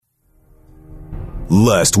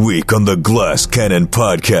Last week on the Glass Cannon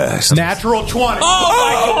podcast. Natural 20.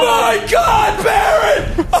 Oh my God,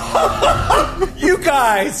 Baron! You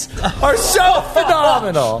guys are so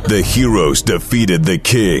phenomenal. The heroes defeated the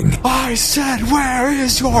king. I said, where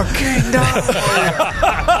is your kingdom?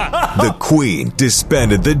 The queen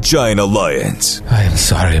disbanded the Giant Alliance. I am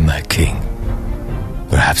sorry, my king.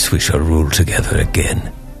 Perhaps we shall rule together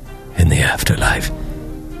again in the afterlife,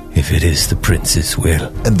 if it is the prince's will.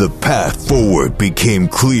 And the path forward became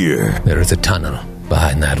clear. There is a tunnel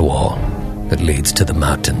behind that wall that leads to the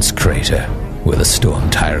mountain's crater, where the Storm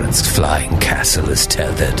Tyrant's flying castle is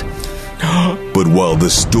tethered. But while the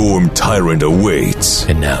Storm Tyrant awaits...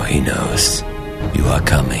 And now he knows. You are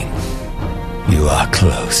coming. You are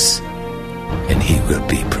close. And he will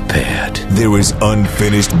be prepared. There is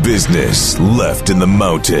unfinished business left in the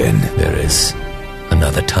mountain. There is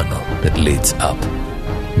another tunnel that leads up.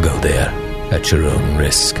 Go there at your own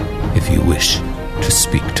risk if you wish to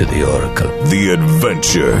speak to the Oracle. The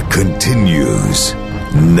adventure continues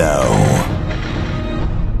now.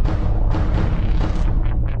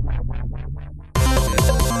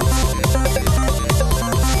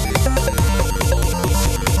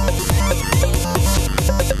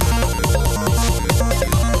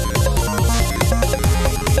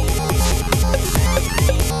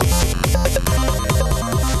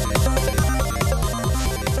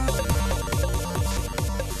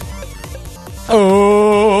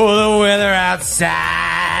 Oh, the weather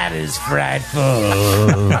outside is frightful.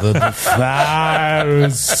 The fire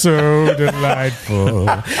is so delightful.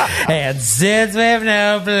 And since we've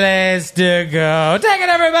no place to go, take it,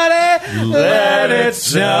 everybody. Let it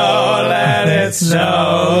snow, let it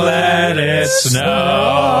snow, let it snow.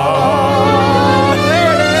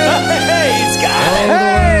 There it is. Hey, he's got it.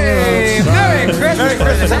 Hey, Merry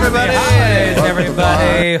Christmas, everybody. Happy holidays,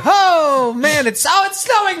 everybody. Oh, man, it's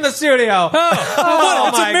snowing in the studio.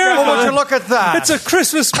 It's a miracle. Would you look at that? It's a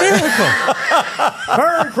Christmas miracle.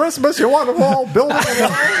 Merry Christmas, you wonderful building.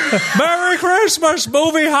 Merry Christmas,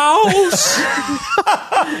 movie house.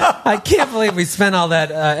 I can't believe we spent all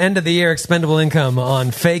that end of the year expendable income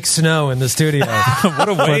on fake snow in the studio. What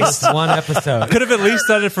a waste. For this one episode. Could have at least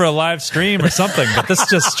done it for a live stream or something, but this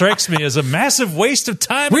just strikes me as a massive waste of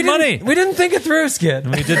time and money. We didn't think it through, Skid.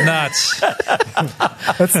 We did not.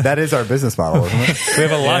 That is our business model, isn't it? We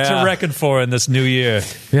have a lot to reckon for in this new year.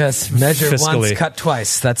 Yes, measure Fiscally. once, cut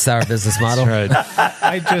twice. That's our business model. Right.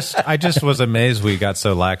 I just was amazed we got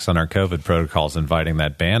so lax on our COVID protocols inviting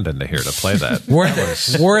that band into here to play that. Worth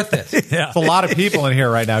it. Worth it. There's a lot of people in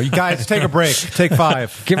here right now. You guys, take a break. Take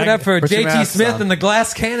 5. Give it up for Put your JT masks Smith on. and the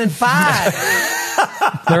Glass Cannon 5.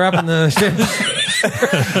 They're up in the...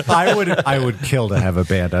 I would kill to have a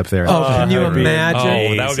band up there. Oh, can you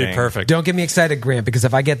imagine? Oh, that would be perfect. Don't get me excited, Grant, because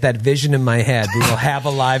if I get that vision in my head, we will have a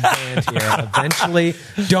live band here eventually.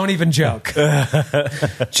 Don't even joke.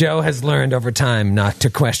 Joe has learned over time not to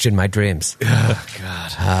question my dreams. Oh,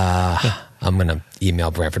 God. I'm going to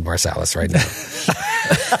email Branford Marsalis right now.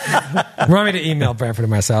 Want me to email Branford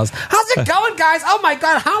Marsalis? How's it going, guys? Oh, my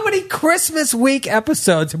God. How many Christmas week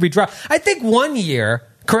episodes have we dropped? I think one year,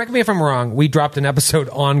 correct me if I'm wrong, we dropped an episode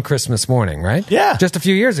on Christmas morning, right? Yeah. Just a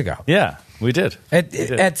few years ago. Yeah, we did.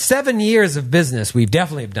 At 7 years of business, we've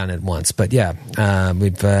definitely done it once. But yeah,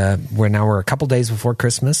 we're a couple days before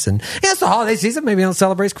Christmas, and yeah, it's the holiday season. Maybe don't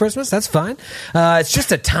celebrate Christmas. That's fine. It's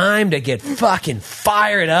just a time to get fucking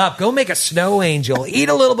fired up. Go make a snow angel. Eat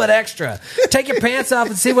a little bit extra. Take your pants off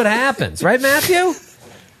and see what happens. Right, Matthew?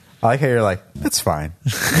 I like how you're like, that's fine.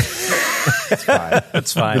 It's fine.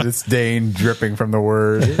 It's fine. The disdain dripping from the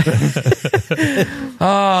word.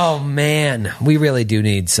 Oh man, we really do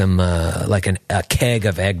need some a keg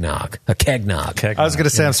of eggnog, a kegnog. I was going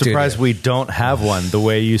to say, I'm surprised studio. we don't have one the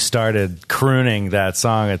way you started crooning that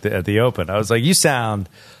song at the open. I was like, you sound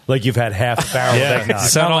like you've had half a barrel of You eggnog.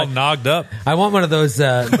 sound all nogged up. I want one of those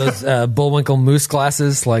Bullwinkle moose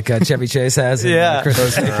glasses like Chevy Chase has. In Yeah.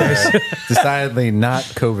 Christmas Vacation. Decidedly not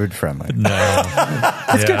COVID friendly. No.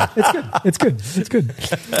 It's good.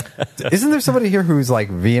 Isn't there somebody here who's like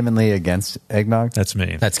vehemently against eggnog? That's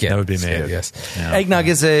me. That's good. That would be me. Yes. Yeah. Eggnog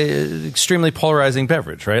is a extremely polarizing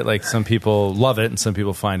beverage, right? Like some people love it and some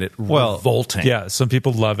people find it revolting. Yeah, some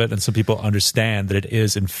people love it and some people understand that it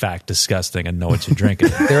is, in fact, disgusting and know what you're drinking.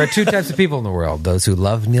 There are two types of people in the world: those who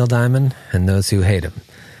love Neil Diamond and those who hate him.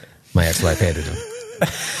 My ex-wife hated him.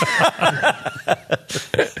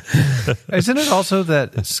 Isn't it also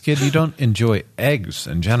that, Skid, you don't enjoy eggs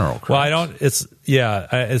in general? Chris? Well, I don't. It's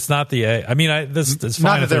not the egg. I mean, it's Not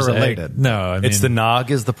fine that if they're there's an egg. related. No, I mean, It's the nog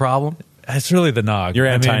is the problem? It's really the nog. You're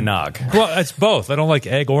I mean, anti-nog. Well, it's both. I don't like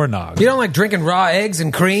egg or nog. You don't like drinking raw eggs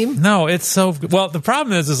and cream? No, it's so well. The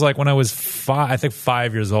problem is like when I was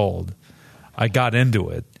 5 years old, I got into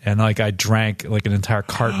it and like I drank like an entire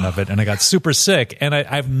carton of it, and I got super sick, and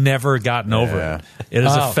I've never gotten over it. It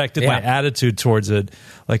has affected my attitude towards it.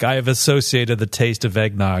 Like I have associated the taste of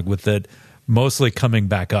eggnog with it mostly coming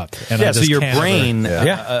back up. And I so just your can't brain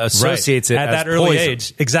ever- associates it at as that early poison.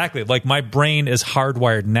 age. Exactly. Like my brain is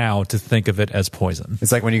hardwired now to think of it as poison.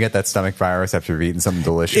 It's like when you get that stomach virus after you've eaten something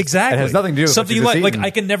delicious. Exactly. It has nothing to do with something you what like. you're Like just I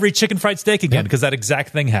can never eat chicken fried steak again because that exact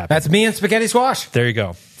thing happened. That's me and spaghetti squash. There you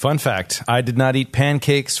go. Fun fact, I did not eat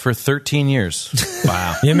pancakes for 13 years.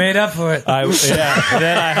 Wow. You made up for it. And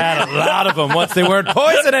then I had a lot of them once they weren't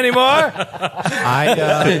poison anymore.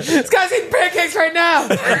 This guy's eating pancakes right now.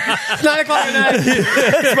 It's 9 o'clock at night.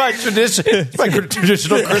 It's my tradition. It's my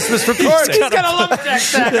traditional Christmas recording. He's got a lumberjack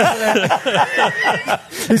stack.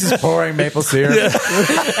 He's just pouring maple syrup.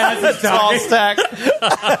 It's all stacked.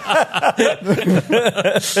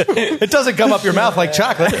 It doesn't come up your mouth like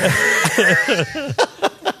chocolate.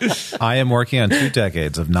 I am working on 2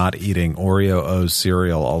 decades of not eating Oreo O's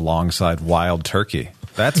cereal alongside wild turkey.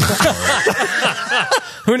 That's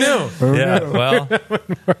Who knew? Yeah. Well,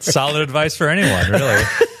 solid advice for anyone, really.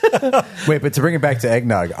 Wait, but to bring it back to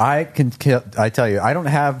eggnog, I tell you, I don't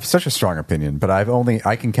have such a strong opinion, but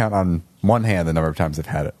I can count on one hand the number of times I've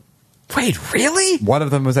had it. Wait, really? One of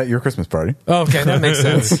them was at your Christmas party. Okay, that makes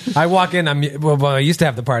sense. I walk in. Well, I used to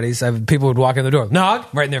have the parties. People would walk in the door, nog,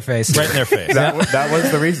 right in their face. Right in their face. That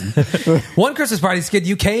was the reason. One Christmas party, Skid,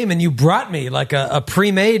 you came and you brought me like a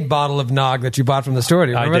pre-made bottle of nog that you bought from the store.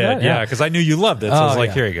 Do you I remember did, that? because I knew you loved it. So I was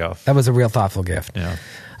like, here you go. That was a real thoughtful gift. Yeah.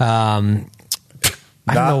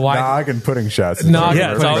 I don't know why. Nog and pudding shots. Nog Yeah,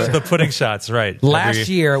 and it's pudding always the pudding shots, right. Last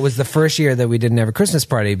year was the first year that we didn't have a Christmas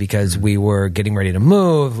party because we were getting ready to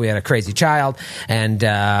move. We had a crazy child, and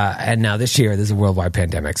now this year there's a worldwide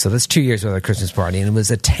pandemic. So that's 2 years without a Christmas party, and it was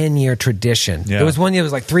a 10-year tradition. Yeah. It was one year it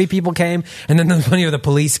was like 3 people came, and then there was one year the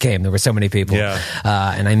police came. There were so many people. Yeah.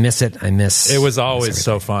 And I miss it. It was always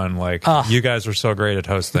so fun. Like you guys were so great at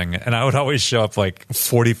hosting, and I would always show up like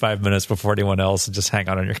 45 minutes before anyone else and just hang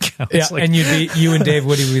out on your couch. Yeah, Like, and you and Dave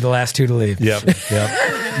Woody would be the last 2 to leave. Yep.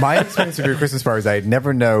 My experience of your Christmas parties, I'd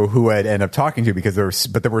never know who I'd end up talking to because there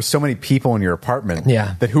were so many people in your apartment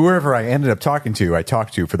that whoever I ended up talking to, I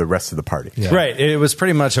talked to for the rest of the party. Yeah. Right. It was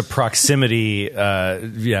pretty much a proximity,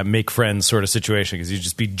 make friends sort of situation because you'd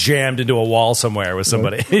just be jammed into a wall somewhere with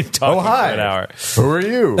somebody talking hi. for an hour. Who are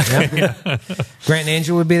you? Grant and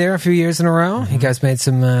Angel would be there a few years in a row. You guys made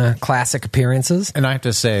some classic appearances. And I have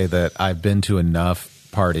to say that I've been to enough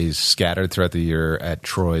parties scattered throughout the year at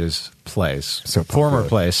Troy's place, former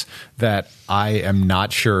place, that I am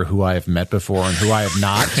not sure who I have met before and who I have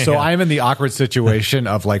not. So I'm in the awkward situation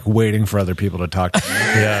of like waiting for other people to talk to me.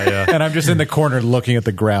 Yeah. And I'm just in the corner looking at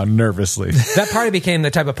the ground nervously. That party became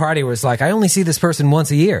the type of party where it's like, I only see this person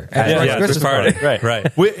once a year at Troy's Christmas party.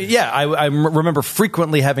 Right. I remember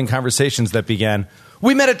frequently having conversations that began,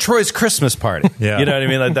 we met at Troy's Christmas party. Yeah. You know what I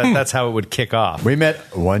mean? Like that's how it would kick off. We met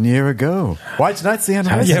 1 year ago. Why tonight's the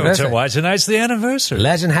anniversary? Yeah, why tonight's the anniversary?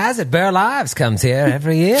 Legend has it, Bear Lives comes here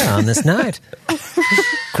every year on this night.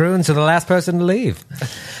 Croons to the last person to leave.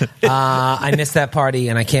 I missed that party,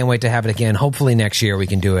 and I can't wait to have it again. Hopefully next year we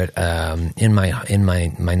can do it in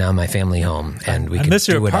my family home, and we I can miss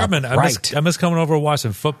your do it apartment. right. I miss coming over and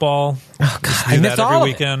watching football. Oh God, Just I do missed that all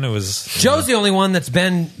every of weekend. It was Joe's the only one that's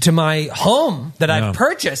been to my home that I've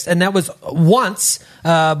purchased, and that was once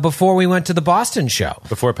before we went to the Boston show.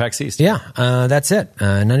 Before PAX East. Yeah, that's it.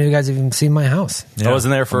 None of you guys have even seen my house. I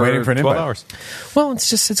wasn't there for waiting for an 12 invite. hours. Well,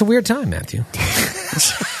 it's a weird time, Matthew.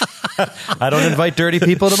 I don't invite dirty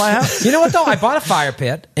people to my house. You know what though? I bought a fire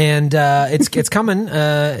pit, and it's coming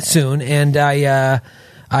soon, and I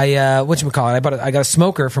whatchamacallit, I got a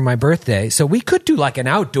smoker for my birthday, so we could do like an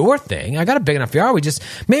outdoor thing. I got a big enough yard.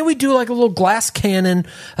 Maybe we do like a little glass cannon.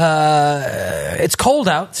 It's cold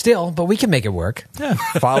out still, but we can make it work. yeah.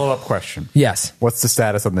 Follow-up question. Yes, What's the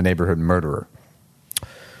status on the neighborhood murderer?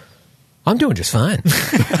 I'm doing just fine.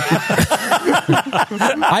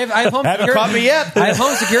 I have home Haven't security. caught me yet. I have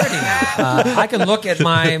home security now. I can look at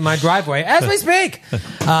my driveway as we speak.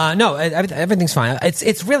 No, everything's fine.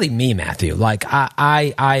 It's really me, Matthew. Like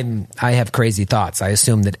I have crazy thoughts. I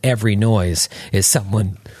assume that every noise is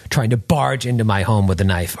someone trying to barge into my home with a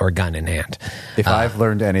knife or a gun in hand. If I've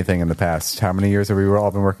learned anything in the past, how many years have we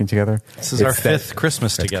all been working together? This is our 5th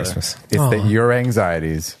Christmas together. Christmas. It's that your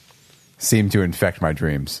anxieties seem to infect my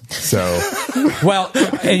dreams. So, well,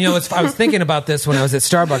 and I was thinking about this when I was at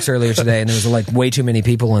Starbucks earlier today, and there was like way too many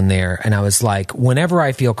people in there, and I was like, whenever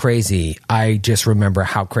I feel crazy, I just remember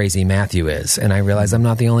how crazy Matthew is, and I realize I'm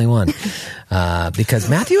not the only one, because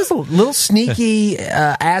Matthew is a little sneaky,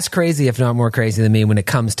 as crazy, if not more crazy than me, when it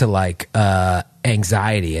comes to like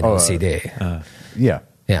anxiety and OCD. Yeah.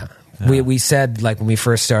 We said, like, when we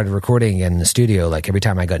first started recording in the studio, like, every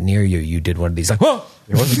time I got near you, you did one of these, like, whoa!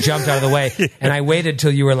 You jumped out of the way. And I waited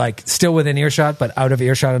till you were, like, still within earshot, but out of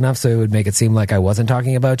earshot enough so it would make it seem like I wasn't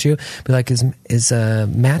talking about you. Be like, is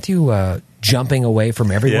Matthew jumping away from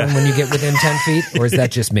everyone when you get within 10 feet? Or is that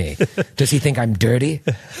just me? Does he think I'm dirty?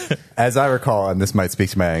 As I recall, and this might speak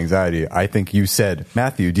to my anxiety, I think you said,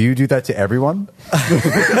 Matthew, do you do that to everyone?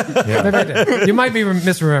 You might be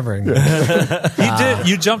misremembering.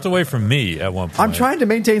 You jumped away from me at one point. I'm trying to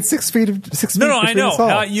maintain 6 feet. No, I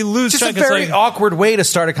know. You lose just track. a very awkward way to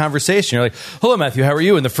start a conversation. You're like, hello, Matthew, how are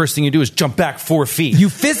you? And the first thing you do is jump back 4 feet. You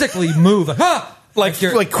physically move. Like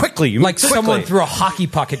quickly. Like someone threw a hockey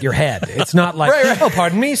puck at your head. It's not like, oh,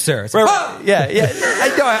 pardon me, sir. It's Yeah.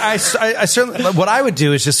 I certainly, what I would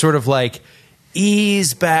do is just sort of like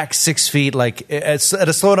ease back 6 feet, like at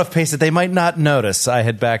a slow enough pace that they might not notice I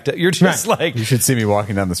had backed up. You're just like... You should see me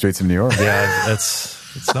walking down the streets of New York. Yeah,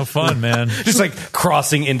 it's no fun, man. Just like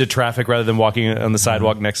crossing into traffic rather than walking on the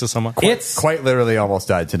sidewalk next to someone. It's quite literally almost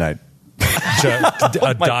died tonight.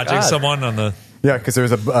 Dodging someone on the... Yeah, because there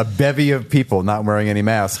was a bevy of people not wearing any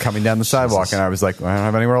masks coming down the sidewalk, and I was like, I don't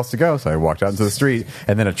have anywhere else to go, so I walked out into the street,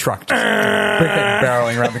 and then a truck just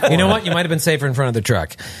barreling around the corner. You know what? You might have been safer in front of the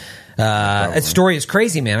truck. That story is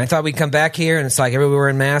crazy, man. I thought we'd come back here, and it's like everybody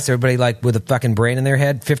wearing masks, everybody like with a fucking brain in their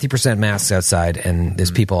head, 50% masks outside, and there's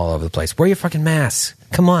people all over the place. Wear your fucking masks.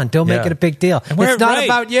 Come on, don't make it a big deal. And it's not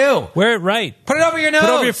about you. Wear it right. Put it over your nose. Put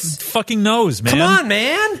it over your fucking nose, man. Come on,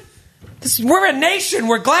 man. We're a nation.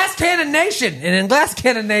 We're Glass Cannon Nation. And in Glass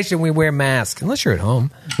Cannon Nation, we wear masks. Unless you're at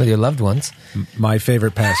home with your loved ones. My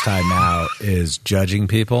favorite pastime now is judging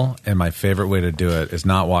people. And my favorite way to do it is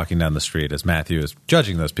not walking down the street as Matthew is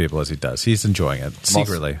judging those people as he does. He's enjoying it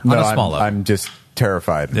secretly on a small level. I'm just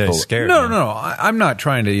terrified. Yeah, scared. No. I'm not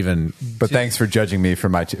trying to even... But thanks for judging me for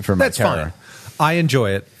my That's terror. fine. I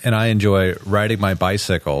enjoy it, and I enjoy riding my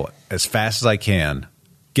bicycle as fast as I can,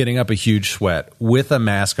 getting up a huge sweat with a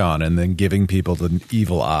mask on, and then giving people the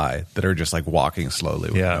evil eye that are just like walking slowly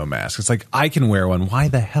with no mask. It's like, I can wear one. Why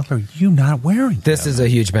the hell are you not wearing them? This is a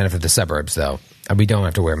huge benefit of the suburbs, though. We don't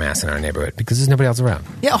have to wear masks in our neighborhood because there's nobody else around.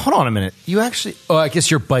 Yeah, hold on a minute. You actually... Oh, I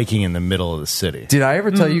guess you're biking in the middle of the city. Did I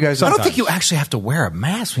ever tell you guys... I don't think you actually have to wear a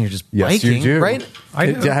mask when you're just biking, you do. right?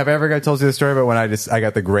 Have I ever told you the story about when I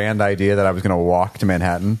got the grand idea that I was going to walk to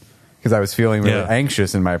Manhattan? Because I was feeling really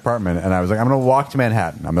anxious in my apartment, and I was like, I'm going to walk to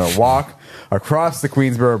Manhattan. I'm going to walk across the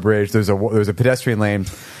Queensboro Bridge. There's a pedestrian lane.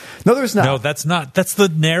 No, there's not. No, that's not. That's the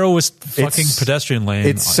narrowest fucking pedestrian lane.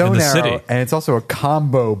 It's so in the narrow, city. and it's also a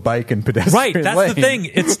combo bike and pedestrian right, that's lane. the thing.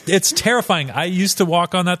 It's terrifying. I used to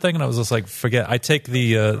walk on that thing, and I was just like, forget. I take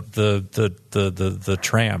the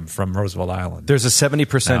tram from Roosevelt Island. There's a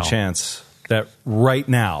 70% chance that right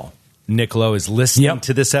now Nick Lowe is listening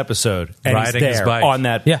to this episode and riding he's his bike on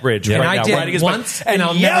that bridge And right I now, did riding his once, bike and and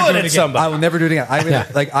I'll yelling never do it at again. somebody. I will never do it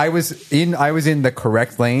again. I was in the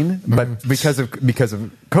correct lane, but because of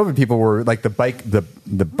COVID, people were like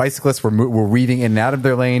the bicyclists were weaving in and out of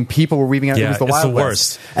their lane. People were weaving out. Yeah, it was the it's Wild the West.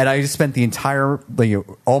 worst. And I just spent the entire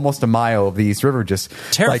almost a mile of the East River just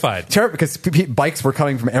terrified, because bikes were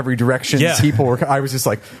coming from every direction. Yeah. People were. I was just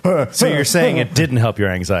like. So you're saying it didn't help your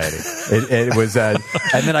anxiety? It was, and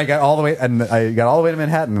then I got all the way to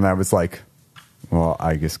Manhattan, and I was like, well,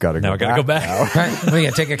 I just got to go. Now I got to go back. Right. What, you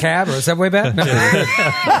gonna take a cab or a subway back? No.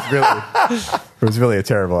 It was really a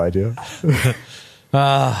terrible idea.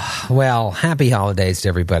 Well, happy holidays to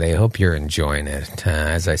everybody. I hope you're enjoying it.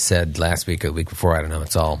 As I said last week or the week before, I don't know,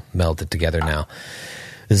 it's all melted together now.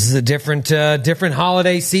 This is a different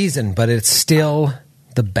holiday season, but it's still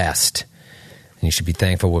the best. And you should be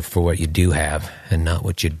thankful for what you do have and not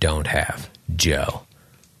what you don't have. Joe.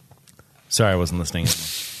 Sorry, I wasn't listening.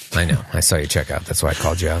 I know. I saw you check out. That's why I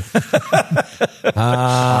called you out.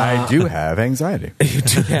 I do have anxiety. You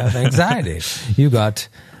do have anxiety. You got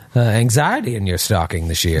anxiety in your stocking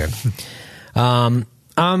this year. I'm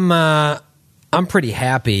pretty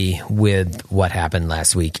happy with what happened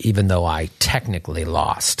last week, even though I technically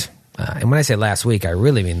lost. And when I say last week, I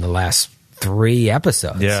really mean the last 3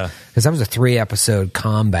 episodes. Yeah. Because that was a 3-episode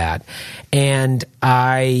combat. And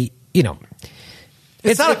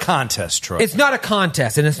It's not a contest, Troy. It's not a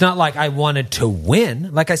contest, and it's not like I wanted to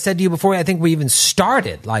win. Like I said to you before, I think we even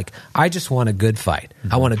started. Like, I just want a good fight.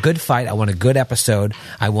 I want a good fight. I want a good episode.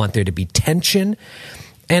 I want there to be tension.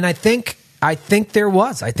 And I think there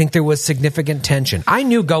was. I think there was significant tension. I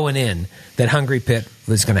knew going in that Hungry Pit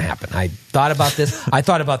was going to happen. I thought about this. I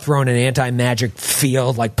thought about throwing an anti-magic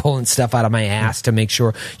field, like pulling stuff out of my ass to make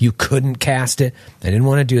sure you couldn't cast it. I didn't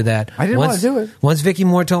want to do that. I didn't want to do it. Once Vicky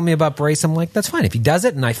Moore told me about Brace, I'm like, that's fine. If he does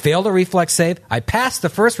it, and I failed a reflex save. I passed the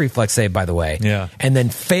first reflex save, by the way. Yeah. And then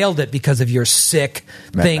failed it because of your sick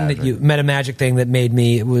thing meta magic thing that made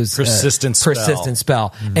me, it was Persistent spell.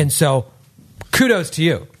 Mm-hmm. And so, kudos to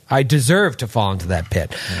you. I deserve to fall into that pit.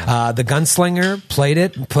 The gunslinger played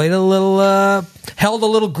a little, held a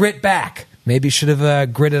little grit back. Maybe should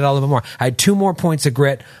have gritted a little bit more. I had 2 more points of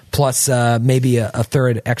grit plus maybe a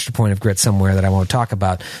third extra point of grit somewhere that I won't talk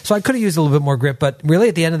about. So I could have used a little bit more grit, but really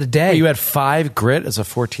at the end of the day... Well, you had 5 grit as a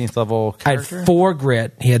 14th level character? I had 4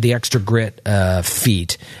 grit. He had the extra grit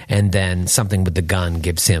feat, and then something with the gun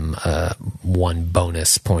gives him 1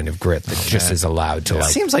 bonus point of grit that just is allowed to It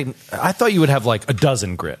seems like... I thought you would have like a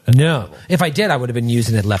dozen grit. No. If I did, I would have been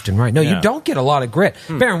using it left and right. No, you don't get a lot of grit.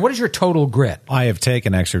 Baron, what is your total grit? I have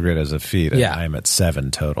taken extra grit as a feat, and Yeah. I am at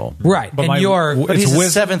 7 total. Right. But And But he's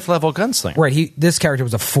it's a 7th level gunslinger. Right. This character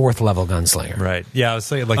was a 4th level gunslinger. Right. Yeah, I was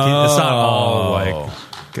saying, like, it's not all, like...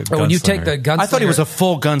 When you take the gunslinger, I thought he was a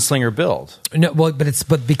full gunslinger build. no, well,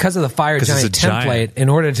 but because of the fire 'Cause giant it's a template, giant. in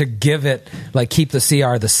order to give it like keep the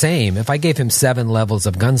CR the same, if I gave him 7 levels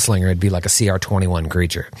of gunslinger, it'd be like a CR 21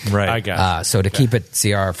 creature. Right. I got So to keep it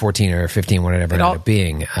CR 14 or 15, whatever it ended up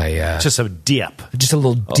being, just a dip. just a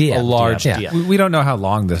little dip, a large yeah. dip. We don't know how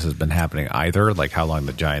long this has been happening either, like how long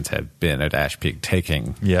the Giants have been at Ash Peak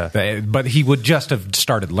taking. Yeah. But he would just have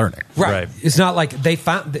started learning. Right. It's not like they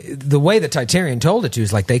found the way that Titarian told it to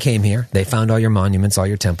is like they came here, they found all your monuments, all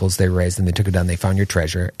your temples, they raised them, they took it down, they found your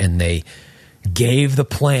treasure, and they gave the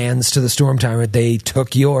plans to the Storm Tyrant. They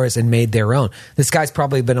took yours and made their own. This guy's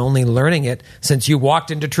probably been only learning it since you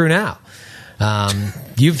walked into True Now.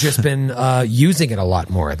 You've just been using it a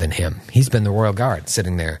lot more than him. He's been the Royal Guard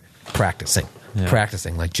sitting there practicing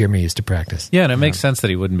like Jimmy used to practice. Yeah, and it makes sense that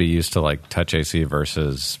he wouldn't be used to like touch AC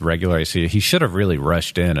versus regular AC. He should have really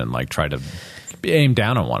rushed in and like tried to aim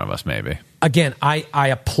down on one of us, maybe. Again, I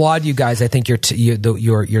applaud you guys. I think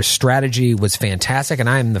your strategy was fantastic, and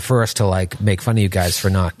I am the first to like make fun of you guys for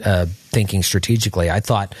not thinking strategically. I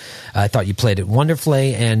thought you played it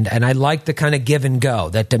wonderfully, and I liked the kind of give and go,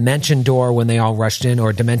 that dimension door when they all rushed in,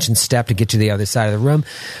 or dimension step to get to the other side of the room.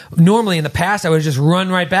 Normally in the past, I would just run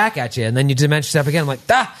right back at you, and then you dimension step again. I'm like,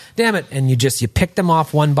 damn it, and you pick them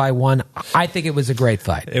off one by one. I think it was a great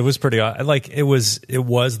fight. It was pretty like it was there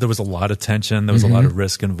was a lot of tension, there was a lot of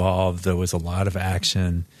risk involved, there was a lot of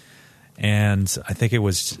action, and I think it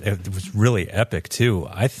was really epic too.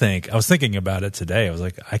 I was thinking about it today. I was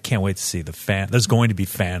like, I can't wait to see there's going to be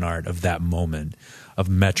fan art of that moment of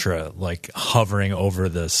Metra like hovering over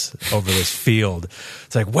this field.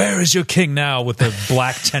 It's like, where is your king now, with the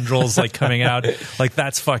black tendrils like coming out? Like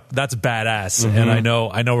that's badass. And I know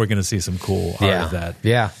we're going to see some cool art of that.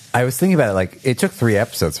 Yeah. I was thinking about it, like, it took 3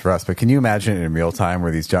 episodes for us, but can you imagine it in real time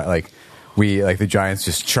where these the Giants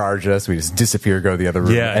just charge us, we just disappear, go to the other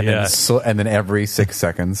room, and then every 6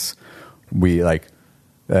 seconds we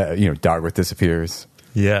Dogworth disappears,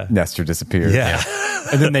 Nestor disappears,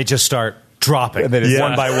 And then they just start dropping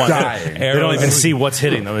one by one. Dying. They don't even see what's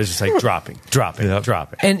hitting them. It's just like dropping.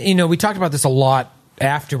 And we talked about this a lot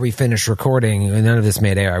after we finished recording, and none of this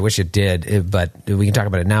made air. I wish it did, but we can talk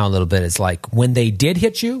about it now a little bit. It's like when they did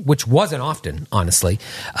hit you, which wasn't often, honestly,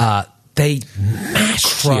 they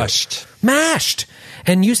mashed.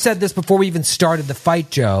 And you said this before we even started the fight,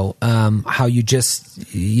 Joe, how you just,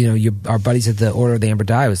 our buddies at the Order of the Amber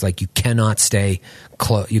Die was like, you cannot stay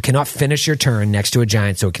close. You cannot finish your turn next to a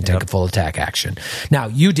giant so it can take a full attack action. Now,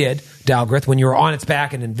 you did, Dalgrith, when you were on its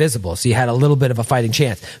back and invisible, so you had a little bit of a fighting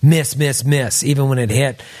chance. Miss. Even when it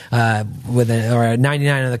hit with a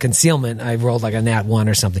 99 on the concealment, I rolled like a nat 1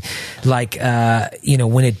 or something. Like,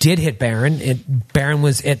 when it did hit Baron, Baron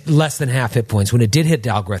was at less than half hit points. When it did hit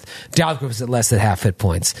Dalgrith was at less than half hit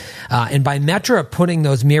points. And by Metra putting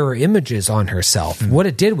those mirror images on herself, what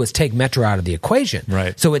it did was take Metra out of the equation.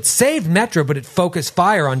 Right. So it saved Metra, but it focused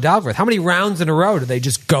fire on Dalgrith. How many rounds in a row did they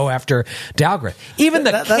just go after Dalgrith? Even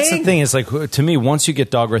that's the thing, is like, to me, once you get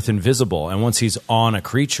Dogworth invisible and once he's on a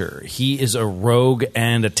creature, he is a rogue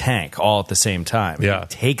and a tank all at the same time. Yeah. He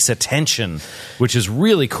takes attention, which is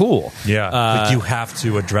really cool. Yeah. Like you have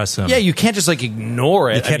to address him. Yeah, you can't just like ignore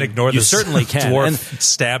it. You can't ignore you this certainly can. dwarf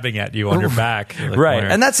stabbing at you. you on your back. Like, Right.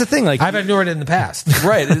 And that's the thing. Like, I've ignored it in the past.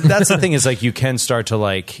 right. That's the thing is like you can start to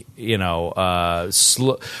like, who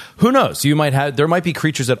knows? There might be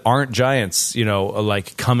creatures that aren't giants,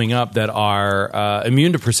 like coming up that are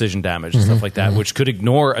immune to precision damage and stuff like that, which could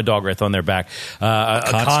ignore a Dogwraith on their back. A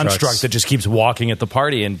construct that just keeps walking at the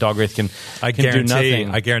party and Dogwraith can do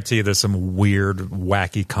nothing. I guarantee you there's some weird,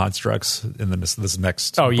 wacky constructs in this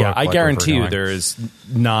next. Oh yeah, book, I like, guarantee you going. there is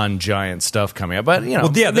non-giant stuff coming up. But maybe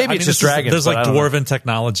it's just this dragons. There's but like I don't know. dwarven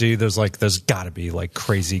technology. There's got to be like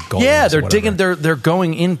crazy golems. Yeah, they're or digging. whatever. They're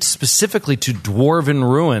going in specifically to dwarven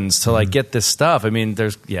ruins to like get this stuff. I mean,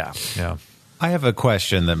 Yeah. I have a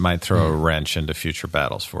question that might throw a wrench into future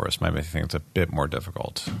battles for us, might make things a bit more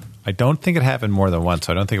difficult. I don't think it happened more than once,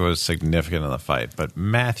 so I don't think it was significant in the fight. But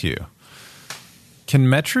Matthew, can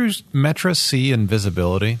Metra see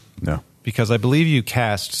invisibility? No. Because I believe you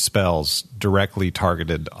cast spells directly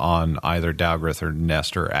targeted on either Dalgrith or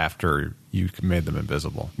Nestor after you made them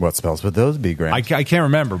invisible. What spells would those be, Grant? I can't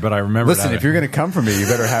remember, but I remember. Listen, if you're going to come for me, you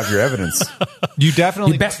better have your evidence. you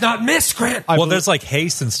definitely You best not miss, Grant. Well, there's like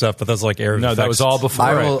haste and stuff, but those like area. No, that was all before.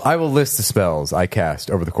 I will list the spells I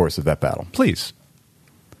cast over the course of that battle. please.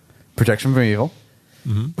 Protection from evil.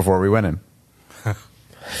 Before we went in.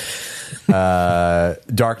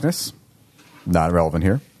 Darkness. Not relevant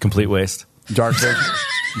here. complete waste. Dark vision.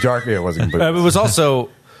 It wasn't complete. It was also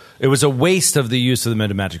it was a waste of the use of the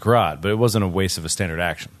Meta Magic Rod, but it wasn't a waste of a standard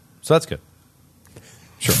action. So that's good.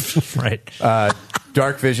 right.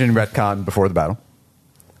 Dark vision retcon before the battle.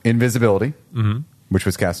 Invisibility, which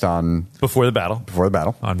was cast on Before the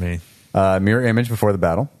battle. On me. Mirror image before the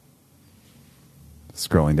battle.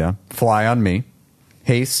 Scrolling down. Fly on me.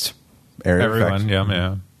 Haste. Area of Everyone, effect.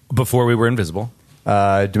 yeah. Before we were invisible.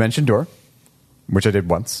 Dimension door, which I did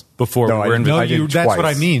once. Before we were invisible. No, I did that's twice. what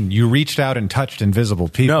I mean. You reached out and touched invisible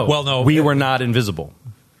people. No. Well, no. We were not invisible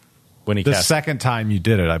when he The cast. second time you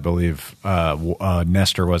did it, I believe,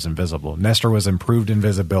 Nestor was invisible. Nestor was improved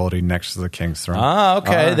invisibility next to the king's throne. Ah,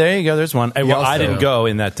 okay. There you go. There's one. Well, I also- didn't go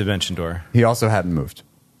in that dimension door. He also hadn't moved.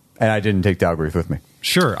 And I didn't take Dalgrith with me.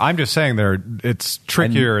 Sure, I'm just saying it's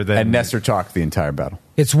trickier than... And Nestor talked the entire battle.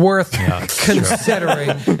 It's worth considering.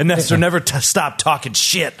 And Nestor never stopped talking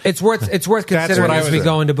shit. It's worth considering what I as was we saying.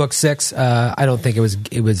 go into book 6. I don't think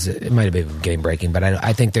it might have been game breaking, but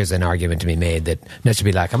I think there's an argument to be made that Ned should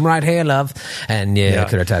be like, "I'm right here, love," and I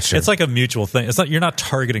could have touched her. It's like a mutual thing. It's not you're not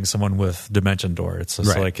targeting someone with Dimension Door. It's just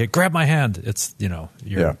Right. like, hey, grab my hand. It's you're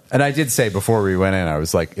Yeah. And I did say before we went in, I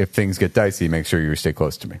was like, if things get dicey, make sure you stay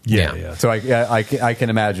close to me. yeah. So I can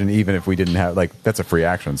imagine even if we didn't have, like, that's a free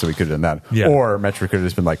action, so we could have done that. Yeah. Or Metric could have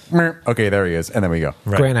just been like, "Meh, okay, there he is, and then we go.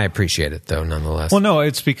 Right. Grant, I appreciate it though, nonetheless. Well, no,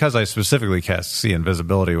 it's because I specifically cast See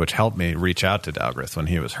Invisibility, which helped me reach out to Dalgrith when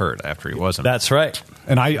he was hurt after he wasn't. That's right.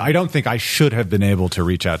 And I don't think I should have been able to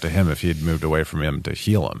reach out to him if he had moved away from him to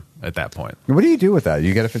heal him at that point. What do you do with that?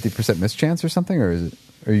 You get a 50% mischance or something? Or is it,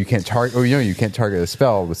 or you can't target, you can't target a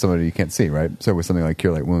spell with somebody you can't see, right? So with something like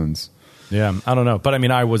Cure Light Wounds. Yeah, I don't know. But I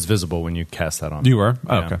mean, I was visible when you cast that on. You were?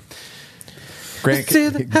 Oh, Yeah. okay.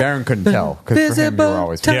 Baron couldn't tell, because for him, you were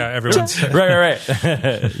always Yeah, everyone's Right.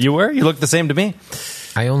 You were? You looked the same to me.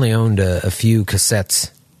 I only owned a few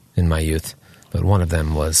cassettes in my youth, but one of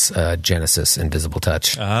them was Genesis Invisible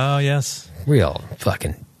Touch. Oh, yes. Real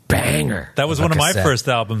fucking banger. That was of a one of my cassette. first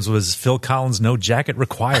albums was Phil Collins' No Jacket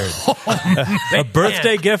Required. A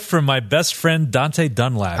birthday gift from my best friend Dante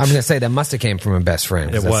Dunlap. I'm going to say that must have came from a best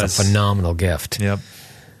friend. 'cause It that's was. a phenomenal gift. Yep.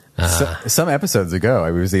 Some episodes ago,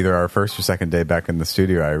 it was either our first or second day back in the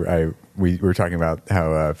studio. We were talking about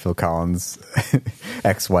how Phil Collins'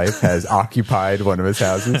 ex-wife has occupied one of his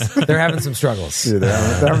houses. They're having some struggles. Yeah,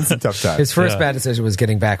 they're having some tough times. His first bad decision was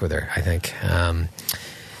getting back with her, I think.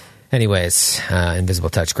 Anyways, Invisible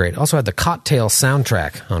Touch, great. Also had the Cocktail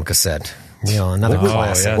soundtrack on cassette. Another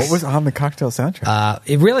classic. yes. What was on the Cocktail soundtrack?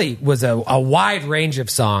 It really was a wide range of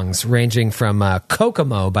songs, ranging from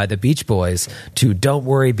Kokomo by the Beach Boys to Don't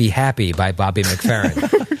Worry, Be Happy by Bobby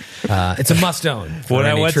McFerrin. It's a must-own for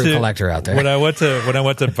any true collector out there. When I went to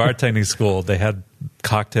bartending school, they had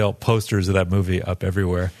cocktail posters of that movie up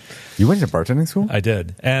everywhere. You went to bartending school? I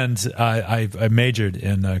did, and I majored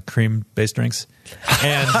in cream-based drinks,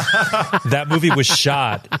 and that movie was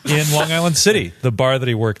shot in Long Island City. The bar that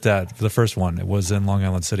he worked at, the first one, it was in Long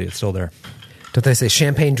Island City. It's still there. Don't they say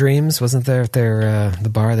Champagne Dreams? Wasn't there the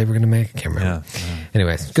bar they were going to make? I can't remember. Yeah.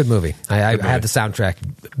 Anyways, good movie. I had the soundtrack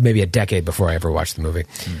maybe a decade before I ever watched the movie.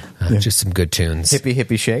 Just some good tunes. Hippie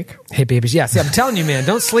Hippie Shake? Hippie. Yeah, see, I'm telling you, man,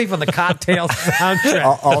 don't sleep on the Cocktail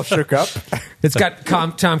soundtrack. All shook up? It's got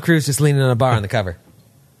Tom Cruise just leaning on a bar on the cover.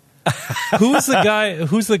 Who's the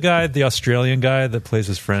guy, the Australian guy that plays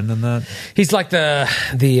his friend in that? He's like the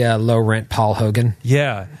low rent Paul Hogan.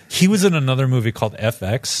 Yeah, he was in another movie called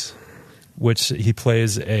FX, which he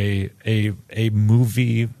plays a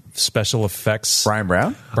movie special effects. Brian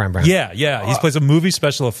Brown. Yeah. He plays a movie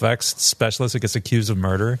special effects specialist that gets accused of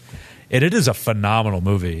murder. And it is a phenomenal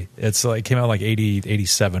movie. It's like came out like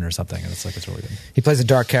 87 or something, and it's really good. He plays a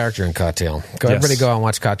dark character in Cocktail. Everybody go out and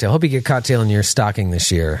watch Cocktail. Hope you get Cocktail in your stocking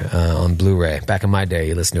this year on Blu-ray. Back in my day,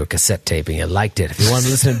 you listened to a cassette tape and you liked it. If you wanted to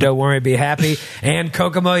listen to Don't Worry, Be Happy and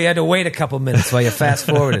Kokomo, you had to wait a couple minutes while you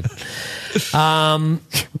fast-forwarded.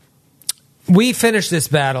 We finished this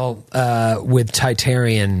battle with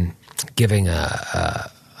Tartarian giving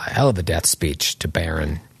a hell of a death speech to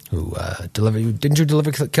Baron, who didn't you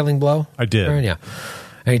deliver Killing Blow? I did. Baron? Yeah.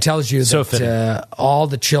 And he tells you that all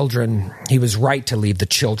the children, he was right to leave the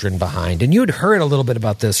children behind. And you had heard a little bit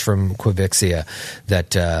about this from Quivixia, that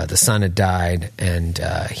the son had died, and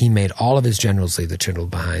he made all of his generals leave the children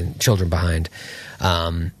behind,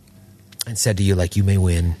 and said to you, like, you may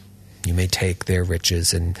win, you may take their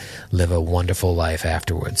riches and live a wonderful life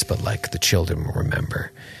afterwards, but like the children will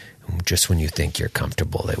remember, just when you think you're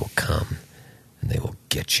comfortable, they will come and they will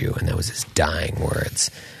get you. And that was his dying words.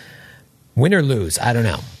 Win or lose, I don't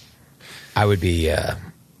know. I would be...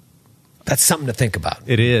 that's something to think about.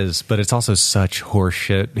 It is, but it's also such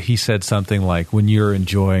horseshit. He said something like, when you're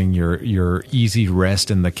enjoying your easy rest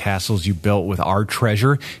in the castles you built with our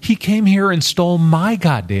treasure, he came here and stole my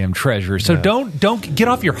goddamn treasure. So don't get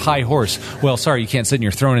off your high horse. Well, sorry, you can't sit in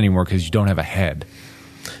your throne anymore because you don't have a head.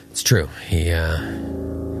 It's true. He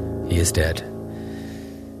is dead.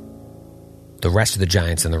 The rest of the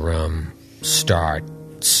giants in the room start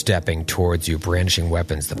stepping towards you, brandishing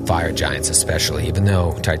weapons, the fire giants especially. Even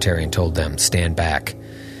though Tartarian told them, stand back,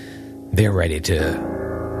 they're ready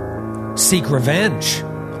to seek revenge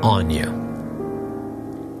on you.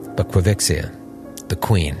 But Quivixia, the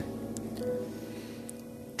queen,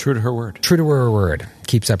 true to her word,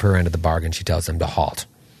 keeps up her end of the bargain. She tells them to halt.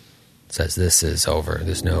 Says, this is over.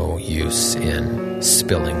 There's no use in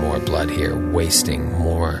spilling more blood here, wasting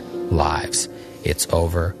more lives. It's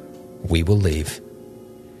over. We will leave.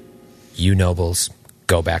 You nobles,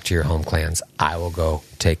 go back to your home clans. I will go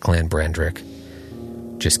take Clan Brandrick.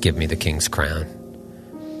 Just give me the king's crown,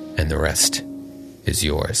 and the rest is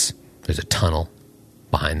yours. There's a tunnel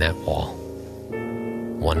behind that wall.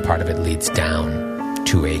 One part of it leads down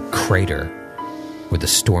to a crater where the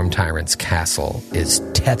Storm Tyrant's castle is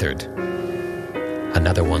tethered.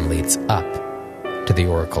 Another one leads up to the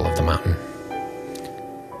Oracle of the Mountain.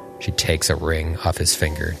 She takes a ring off his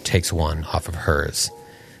finger, takes one off of hers,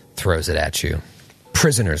 throws it at you.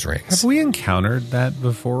 Prisoner's rings. Have we encountered that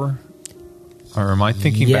before? Or am I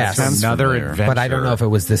thinking back to another adventure? But I don't know if it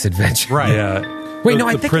was this adventure. Right. Yeah. Wait, no,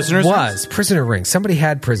 I think it was prisoner rings. Somebody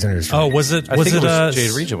had prisoner's rings. Oh, was it? I think it was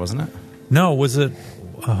Jade Regent, wasn't it? No, was it?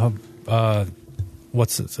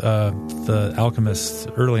 What's it? The alchemist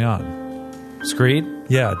early on. Screed?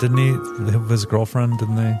 Yeah, didn't he have his girlfriend?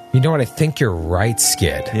 Didn't they? You know what? I think you're right,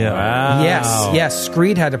 Skid. Yeah. Wow. Yes.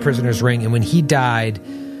 Screed had a prisoner's ring, and when he died,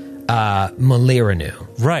 Malira knew.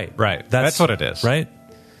 Right. That's what it is. Right.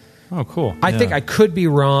 Oh, cool. I think I could be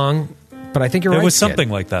wrong, but I think you're right. It was Skid. something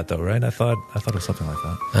like that, though, right? I thought it was something like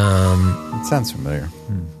that. It sounds familiar.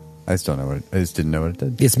 I just don't know I just didn't know what it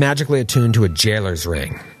did. It's magically attuned to a jailer's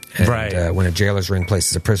ring. And, right. When a jailer's ring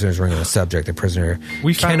places a prisoner's ring on a subject, the prisoner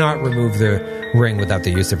cannot remove the ring without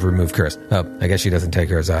the use of remove curse. Oh, I guess she doesn't take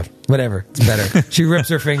hers off. Whatever. It's better. She rips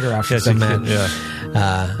her finger off. She's so mad.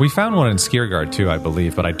 Yeah. We found one in Skiergard, too, I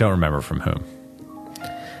believe, but I don't remember from whom.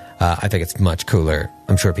 I think it's much cooler.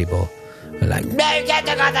 I'm sure people are like, no, you can't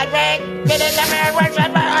take off that ring.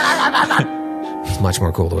 It's much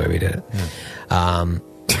more cool the way we did it. Yeah.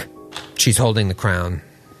 She's holding the crown.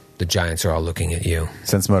 The giants are all looking at you.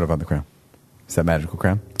 Sense motive on the crown. Is that magical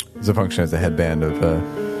crown? Does it function as a headband of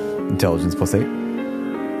intelligence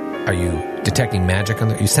 +8? Are you detecting magic on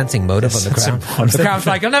the... Are you sensing motive on the crown? The crown's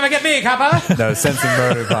like, you'll never get me, Kappa! No, sensing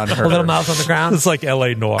motive on her. A little mouth on the crown. It's like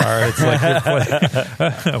L.A. Noir. It's like,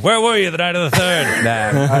 where were you the night of the 3rd?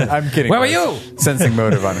 Nah, I'm kidding. Where were you? Sensing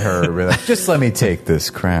motive on her. We're like, just let me take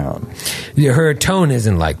this crown. Her tone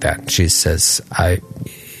isn't like that. She says,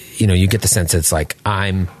 you get the sense it's like,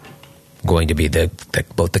 I'm going to be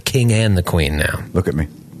both the king and the queen now. Look at me.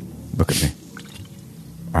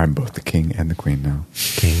 I'm both the king and the queen now.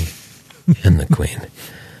 King and the queen.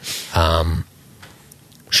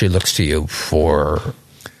 She looks to you for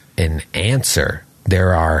an answer.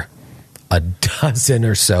 There are a dozen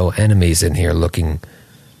or so enemies in here looking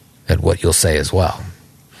at what you'll say as well.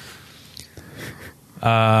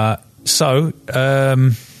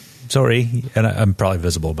 sorry. And I'm probably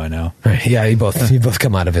visible by now. Right, yeah, you both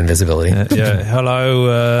come out of invisibility. Yeah,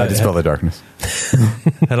 hello. I dispel the darkness.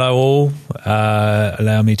 Hello, all.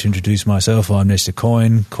 Allow me to introduce myself. I'm Mr.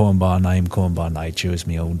 Coin by name, Coin by nature, as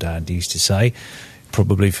my old dad used to say.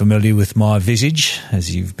 Probably familiar with my visage,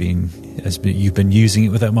 as you've been using it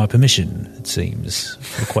without my permission, it seems,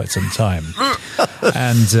 for quite some time.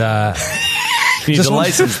 And you need to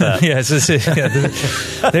license that. Yes,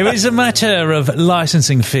 there is a matter of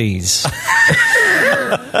licensing fees.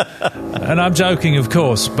 And I'm joking, of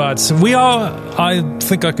course, but I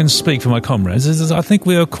think I can speak for my comrades, I think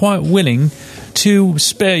we are quite willing to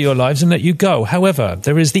spare your lives and let you go. However,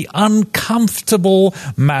 there is the uncomfortable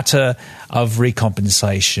matter of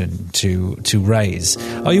recompensation to raise.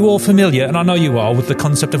 Are you all familiar, and I know you are, with the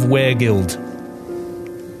concept of weregild?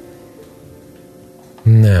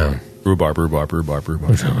 No. Rhubarb.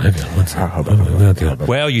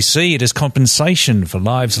 Well, you see, it is compensation for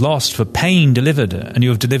lives lost, for pain delivered, and you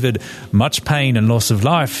have delivered much pain and loss of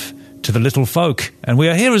life to the little folk, and we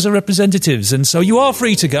are here as representatives, and so you are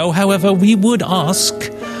free to go. However, we would ask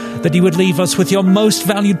that you would leave us with your most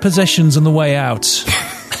valued possessions on the way out.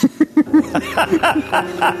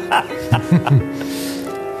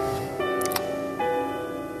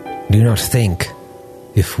 Do not think,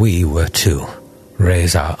 if we were to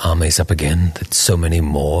raise our armies up again, that so many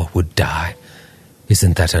more would die.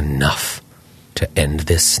 Isn't that enough to end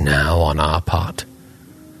this now on our part?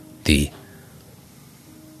 The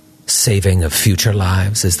saving of future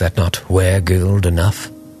lives, is that not weregild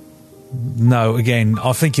enough? No, again,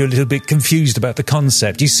 I think you're a little bit confused about the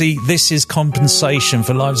concept. You see, this is compensation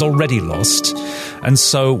for lives already lost, and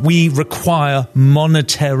so we require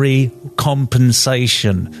monetary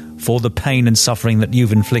compensation for the pain and suffering that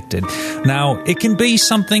you've inflicted. Now, it can be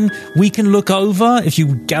something we can look over. If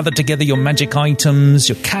you gather together your magic items,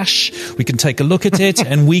 your cash, we can take a look at it,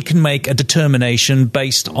 and we can make a determination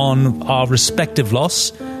based on our respective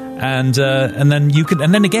loss. And then you can,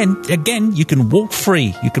 and then again, you can walk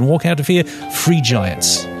free. You can walk out of here free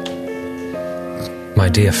giants. My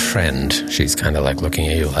dear friend, she's kind of like looking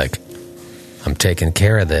at you like, I'm taking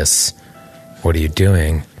care of this. What are you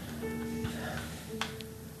doing?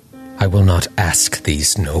 I will not ask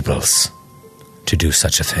these nobles to do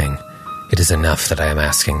such a thing. It is enough that I am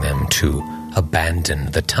asking them to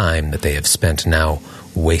abandon the time that they have spent now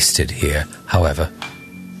wasted here. However,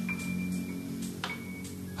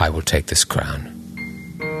 I will take this crown.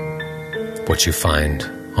 What you find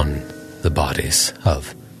on the bodies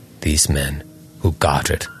of these men who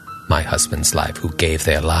guarded my husband's life, who gave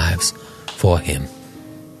their lives for him,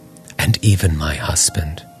 and even my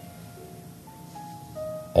husband,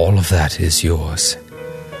 all of that is yours.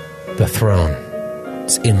 The throne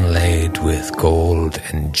is inlaid with gold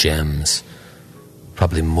and gems,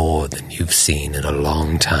 probably more than you've seen in a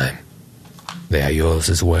long time. They are yours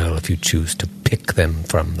as well if you choose to pick them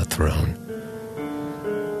from the throne.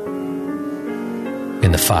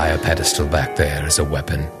 In the fire pedestal back there is a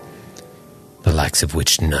weapon, the likes of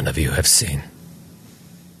which none of you have seen.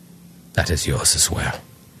 That is yours as well.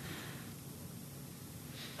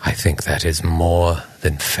 I think that is more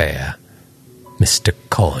than fair, Mr.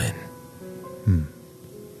 Coin.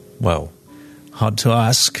 Well, hard to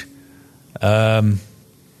ask.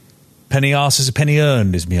 Penny asked is a penny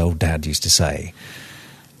earned, as my old dad used to say.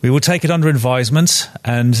 We will take it under advisement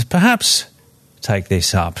and perhaps take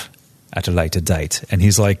this up at a later date. And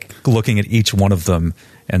he's like looking at each one of them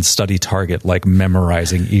and study target, like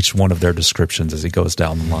memorizing each one of their descriptions as he goes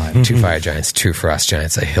down the line. 2 fire giants, 2 frost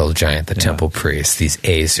giants, a hill giant, the temple priest, these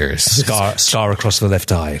Azers. Scar across the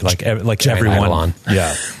left eye, like giant everyone.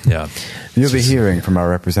 Eidolon. Yeah. You'll be hearing from our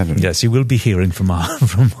representative. Yes, you will be hearing from our.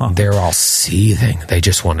 They're all seething. They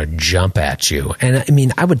just want to jump at you. And I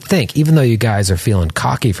mean, I would think, even though you guys are feeling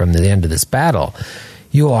cocky from the end of this battle,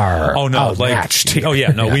 you are outmatched.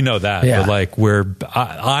 We know that. Yeah. But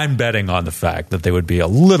I'm betting on the fact that they would be a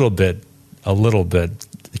little bit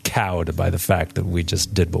cowed by the fact that we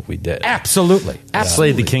just did what we did. Absolutely.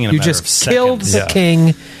 Slayed the king in a You matter just of seconds. killed the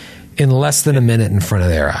king in less than a minute in front of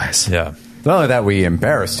their eyes. Yeah. Not only that, we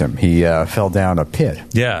embarrassed him. He fell down a pit.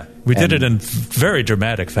 Yeah. We did it in very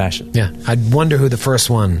dramatic fashion. Yeah. I'd wonder who the first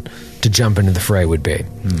one to jump into the fray would be.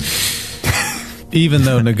 Even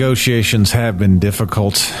though negotiations have been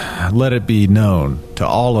difficult, let it be known to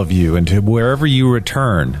all of you and to wherever you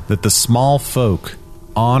return that the small folk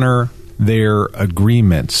honor their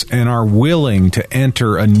agreements and are willing to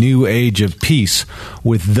enter a new age of peace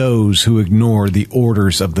with those who ignore the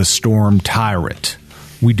orders of the Storm Tyrant.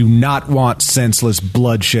 We do not want senseless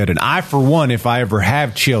bloodshed, and I, for one, if I ever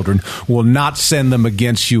have children, will not send them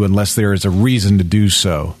against you unless there is a reason to do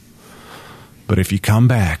so. But if you come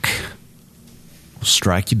back, we'll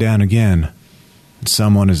strike you down again. And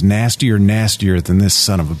someone is nastier than this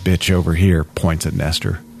son of a bitch over here, points at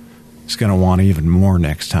Nestor. He's going to want even more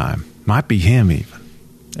next time. Might be him even.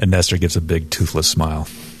 And Nestor gives a big toothless smile.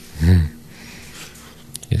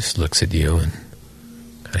 He just looks at you and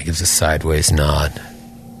kind of gives a sideways nod.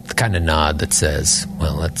 The kind of nod that says,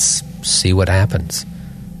 well, let's see what happens.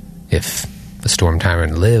 If the Storm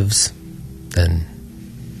Tyrant lives, then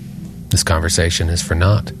this conversation is for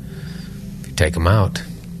naught. If you take them out,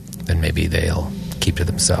 then maybe they'll keep to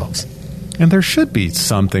themselves. And there should be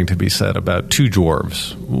something to be said about two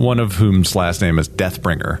dwarves, one of whom's last name is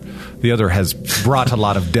Deathbringer. The other has brought a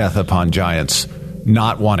lot of death upon giants,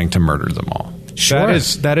 not wanting to murder them all. Sure.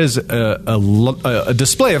 That is a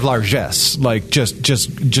display of largesse, like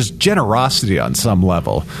just generosity on some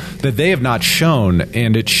level that they have not shown,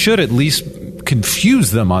 and it should at least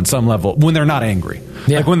confuse them on some level when they're not angry.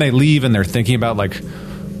 Yeah. Like when they leave and they're thinking about, like,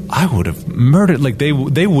 I would have murdered. Like they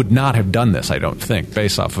would not have done this, I don't think,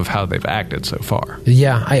 based off of how they've acted so far.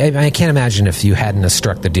 Yeah, I can't imagine if you hadn't have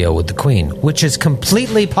struck the deal with the Queen, which is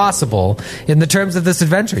completely possible in the terms of this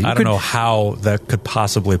adventure. I don't know how that could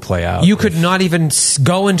possibly play out. You could not even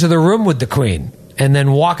go into the room with the Queen and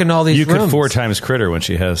then walk in all these rooms. You could 4 times critter when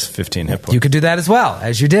she has 15 hit points. You could do that as well,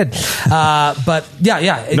 as you did. But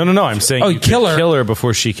yeah. No. I'm saying you kill her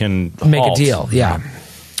before she can make halt. a deal. Yeah.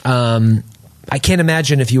 I can't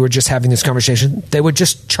imagine if you were just having this conversation, they would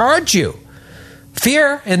just charge you.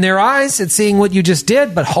 Fear in their eyes at seeing what you just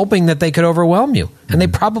did, but hoping that they could overwhelm you. And they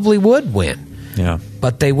probably would win. Yeah.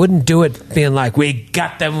 But they wouldn't do it being like, we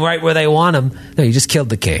got them right where they want them. No, you just killed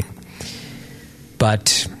the king.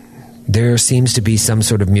 But there seems to be some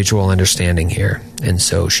sort of mutual understanding here. And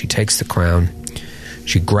so she takes the crown.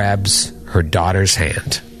 She grabs her daughter's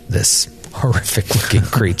hand, this horrific-looking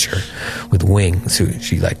creature with wings. So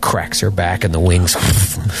she like cracks her back, and the wings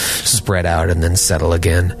spread out and then settle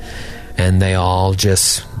again. And they all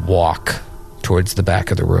just walk towards the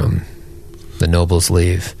back of the room. The nobles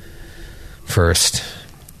leave first.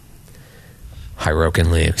 Hyrokin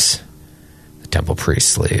leaves. The temple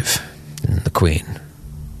priests leave, and the Queen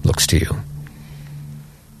looks to you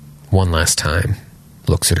one last time,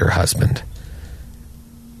 looks at her husband,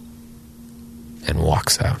 and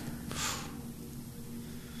walks out.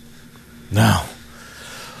 Now,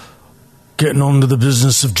 getting on to the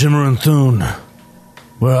business of Jimmer and Thune.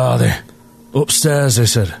 Where are they? Upstairs, they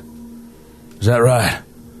said. Is that right?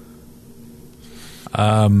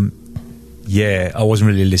 Yeah, I wasn't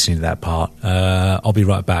really listening to that part. I'll be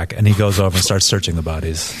right back. And he goes over and starts searching the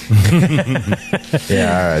bodies.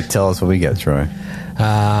 Yeah, all right. Tell us what we get, Troy.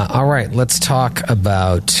 All right, let's talk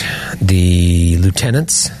about the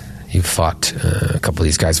lieutenants. You've fought a couple of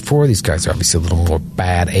these guys before. These guys are obviously a little more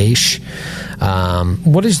bad-ish.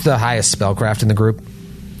 What is the highest spellcraft in the group?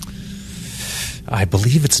 I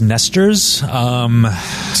believe it's Nestor's.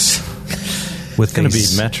 It's going to be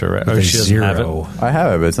Metro, right? With she doesn't 0. have it. I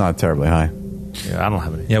have it, but it's not terribly high. Yeah, I don't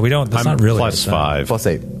have it. Yeah, we don't. That's I'm not really plus 5. Plus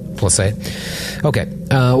 8. Plus 8. Okay.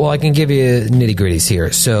 Well, I can give you nitty-gritties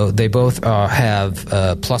here. So they both have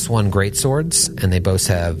 +1 greatswords, and they both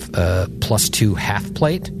have +2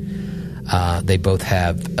 half-plate. They both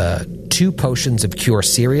have 2 potions of cure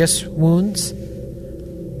serious wounds.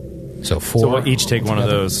 So 4. So we'll each take one of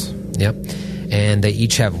those. Yep. And they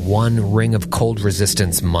each have 1 ring of cold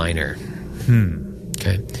resistance minor.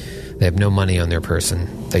 Okay. They have no money on their person.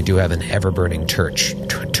 They do have an ever-burning church. They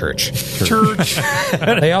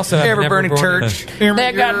also have ever-burning church.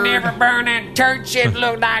 They got an ever-burning church. It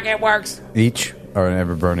look like it works. Each? Or an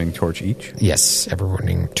ever-burning torch each? Yes,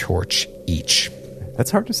 ever-burning torch each. That's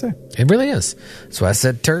hard to say. It really is. So I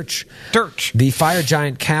said Turch. The fire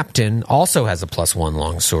giant captain also has a +1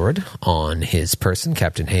 longsword on his person,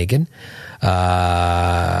 Captain Hagen.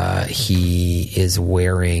 He is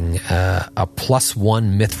wearing a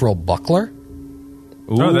 +1 mithril buckler.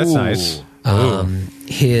 Oh, that's nice.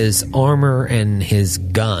 His armor and his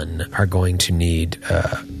gun are going to need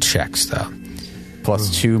checks, though.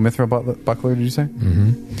 +2 mithril buckler, did you say?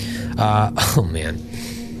 Oh, man.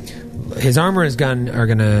 His armor and his gun are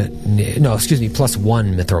going to... No, excuse me,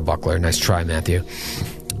 +1 mithril buckler. Nice try, Matthew.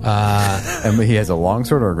 And he has a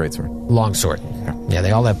longsword or a greatsword? Longsword. Yeah,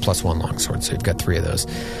 they all have +1 longsword, so you've got 3 of those.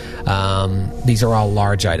 These are all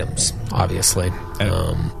large items, obviously.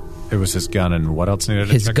 It was his gun, and what else needed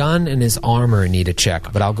a His check? gun and his armor need a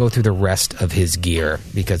check, but I'll go through the rest of his gear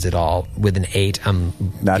because it all, with an 8,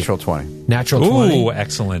 Natural 20. Natural 20. Ooh,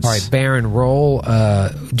 excellent. All right, Baron, roll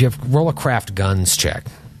a craft guns check.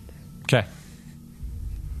 Okay.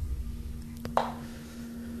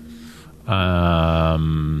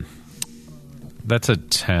 That's a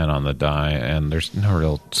 10 on the die, and there's no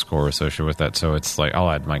real score associated with that. So it's like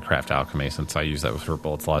I'll add my craft alchemy since I use that for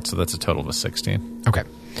bullet slots. So that's a total of a 16. Okay,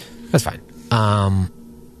 that's fine.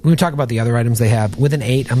 When we talk about the other items they have, with an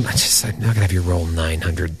 8, I'm not going to have you roll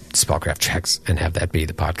 900 spellcraft checks and have that be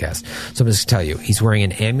the podcast. So I'm just going to tell you, he's wearing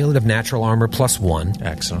an amulet of natural armor +1.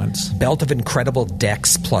 Excellent. Belt of incredible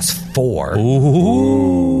dex +4.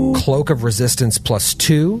 Ooh. Cloak of resistance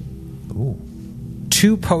 +2. Ooh.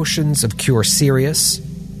 2 potions of cure serious.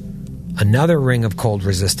 Another ring of cold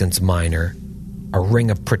resistance minor. A ring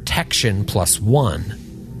of protection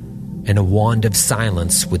 +1. And a wand of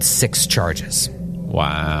silence with 6 charges.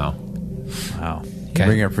 Wow. Okay.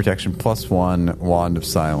 Ring of protection +1, wand of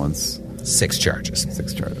silence. 6 charges.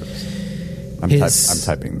 6 charges. I'm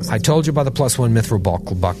typing this. I told you about the +1 mithril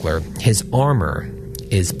buckler. His armor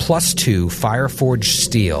is +2 Fireforged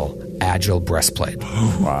steel, agile breastplate.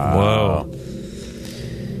 Wow. Whoa.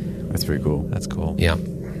 That's pretty cool. That's cool. Yeah.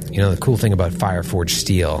 You know, the cool thing about Fireforged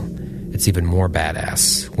steel, it's even more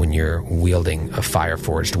badass when you're wielding a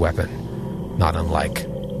Fireforged weapon, not unlike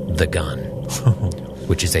the gun,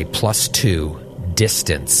 which is a +2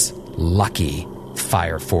 distance lucky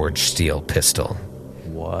Fireforged steel pistol.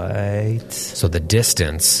 What? So the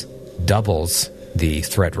distance doubles the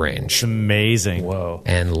threat range. Amazing. Whoa.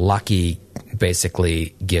 And lucky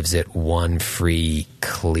basically gives it 1 free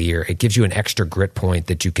clear. It gives you an extra grit point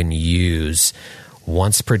that you can use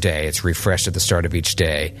once per day. It's refreshed at the start of each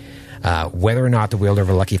day. Whether or not the wielder of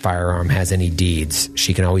a lucky firearm has any deeds,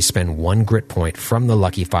 she can always spend 1 grit point from the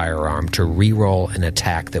lucky firearm to re-roll an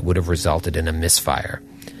attack that would have resulted in a misfire.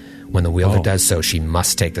 When the wielder does so, she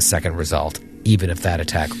must take the second result, even if that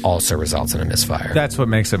attack also results in a misfire. That's what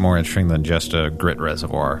makes it more interesting than just a grit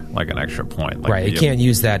reservoir, like an extra point. Like right, it can't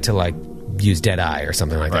use that to like use Deadeye or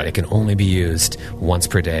something like that. It can only be used once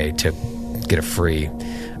per day to get a free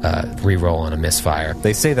re-roll on a misfire.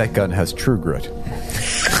 They say that gun has true grit.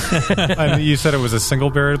 And you said it was a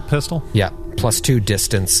single-barrel pistol? Yeah, +2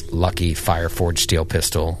 distance, lucky Fireforged steel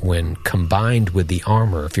pistol. When combined with the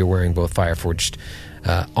armor, if you're wearing both Fireforged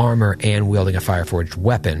armor and wielding a Fireforged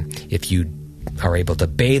weapon, if you are able to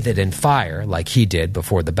bathe it in fire, like he did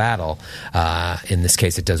before the battle, in this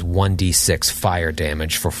case it does 1d6 fire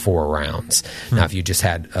damage for 4 rounds. Now, if you just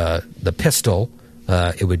had the pistol,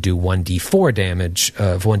 it would do 1d4 damage,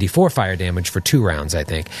 1d4 fire damage for 2 rounds, I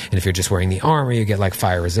think. And if you're just wearing the armor, you get like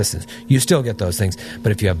fire resistance. You still get those things,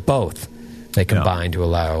 but if you have both, they combine to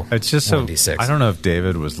allow it's just 1d6. I don't know if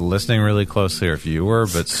David was listening really closely or if you were,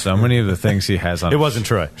 but so many of the things he has on it wasn't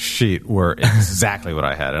Troy sheet were exactly what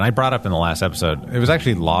I had. And I brought up in the last episode, it was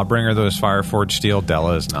actually Lawbringer that was Fireforged steel.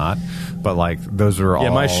 Della is not. But like those were all...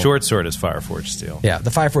 Yeah, my short sword is Fireforged steel. Yeah,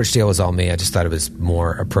 the Fireforged steel was all me. I just thought it was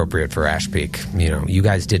more appropriate for Ash Peak. You know, you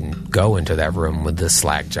guys didn't go into that room with the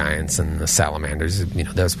slag giants and the salamanders. You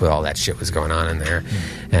know, that's where all that shit was going on in there.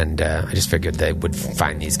 And I just figured they would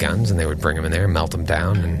find these guns and they would bring them in there, melt them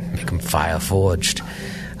down, and make them Fireforged.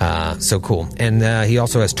 So cool. And he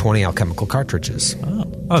also has 20 alchemical cartridges.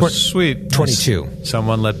 Oh, sweet. 22.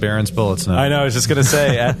 Someone let Baron's Bullets know. I know, I was just going to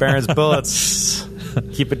say, at Baron's Bullets...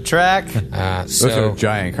 Keep it track. Those are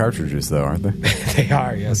giant cartridges, though, aren't they? They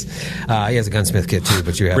are, yes. He has a gunsmith kit, too,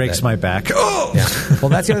 but you have Breaks my back. Oh! Yeah. Well,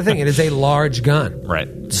 that's the other thing. It is a large gun. Right.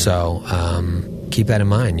 So keep that in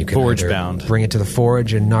mind. You can forge either bound. Bring it to the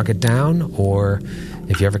forge and knock it down, or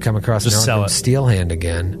if you ever come across an Arkham Steel Hand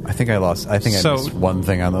again. I think I missed one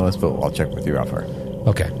thing on the list, but I'll check with you after.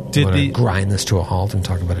 Okay. Did we grind this to a halt and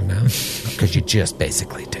talk about it now? Because you just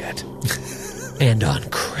basically did. And on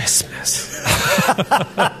Christmas.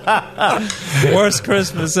 Worst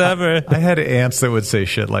Christmas ever. I had aunts that would say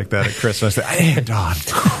shit like that at Christmas. And on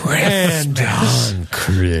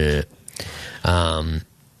Christmas.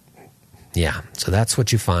 Yeah, so that's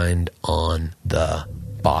what you find on the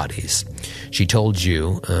bodies. She told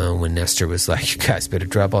you when Nestor was like, you guys better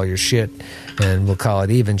drop all your shit and we'll call it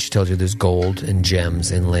even. She told you there's gold and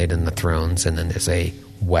gems inlaid in the thrones, and then there's a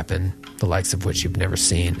weapon, the likes of which you've never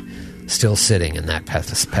seen, still sitting in that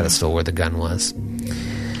pedestal where the gun was.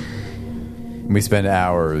 We spend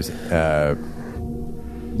hours, with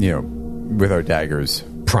our daggers,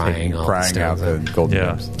 prying out the gold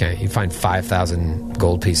gems. Okay, you find 5,000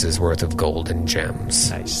 gold pieces worth of gold and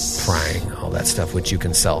gems. Nice. Prying all that stuff, which you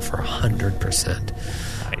can sell for 100%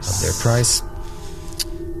 of their price.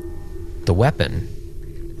 The weapon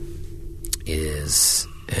is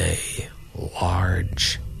a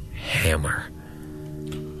large hammer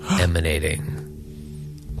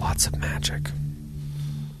emanating lots of magic.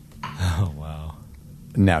 Oh, wow.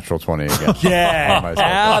 Natural 20 again. Yeah,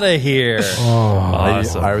 out of here.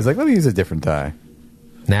 Awesome. I was like, let me use a different die.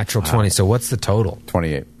 Natural 20. So what's the total?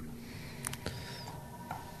 28.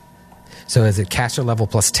 So is it caster level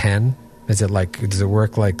plus 10? Is it like, does it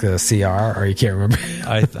work like the CR, or you can't remember?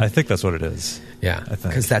 I think that's what it is. Yeah, I think.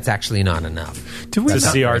 because that's actually not enough. Do we It's a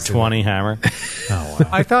CR20 hammer. Oh, wow.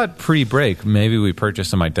 I thought pre-break maybe we purchased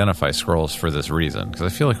some Identify scrolls for this reason,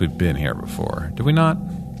 because I feel like we've been here before. Did we not?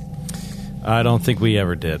 I don't think we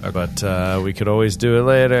ever did, but we could always do it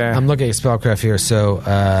later. I'm looking at spellcraft here. So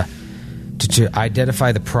to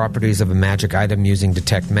identify the properties of a magic item using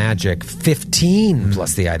detect magic, 15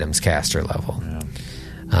 plus the item's caster level.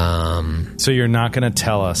 So you're not going to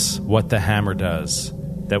tell us what the hammer does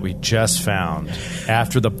that we just found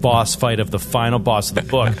after the boss fight of the final boss of the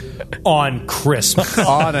book on Christmas.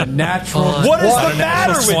 On a natural... What is the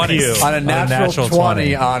matter with you? On a natural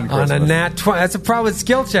 20 on Christmas. On a nat 20. That's a problem with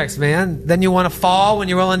skill checks, man. Then you want to fall when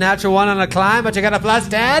you roll a natural 1 on a climb, but you got a plus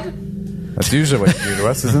 10? That's usually what you do to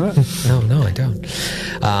us, isn't it? No, I don't.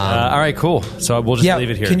 All right, cool. So we'll just leave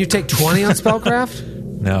it here. Can you take 20 on spellcraft?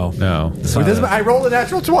 No. I rolled a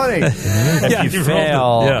natural 20. If you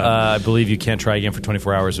fail, Yeah. I believe you can't try again for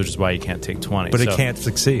 24 hours, which is why you can't take 20. But So- it can't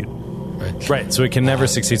succeed. Right, so it can never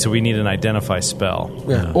succeed, so we need an identify spell.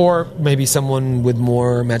 Yeah. Or maybe someone with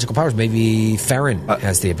more magical powers. Maybe Farron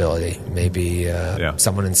has the ability. Maybe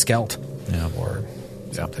someone in Skelt. Or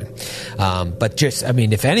something. But just, I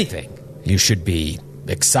mean, if anything, you should be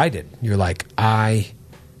excited. You're like, I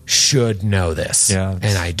should know this. Yeah.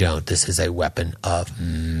 And I don't. This is a weapon of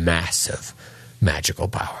massive magical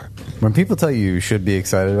power. When people tell you should be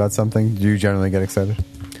excited about something, do you generally get excited?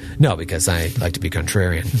 No, because I like to be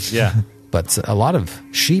contrarian. Yeah. But a lot of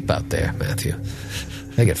sheep out there, Matthew,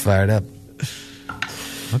 they get fired up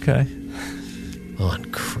Okay. on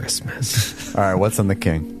Christmas. All right, what's on the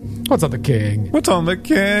king? What's on the king? What's on the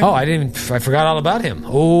king? Oh, I forgot all about him.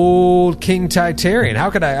 Old King Titarian. How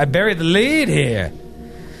could I buried the lead here.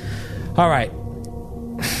 All right.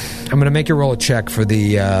 I'm going to make you roll a check for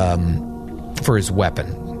the for his weapon.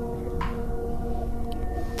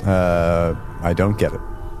 I don't get it.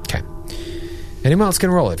 Okay. Anyone else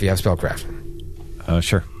can roll if you have spellcraft.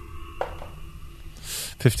 Sure.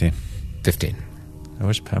 15. 15. I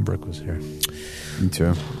wish Pembroke was here. Me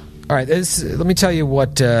too. All right. Let me tell you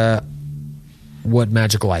what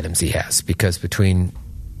magical items he has, because between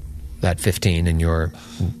that 15 and your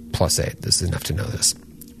plus 8, this is enough to know this.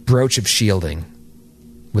 Brooch of Shielding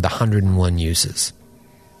with 101 uses.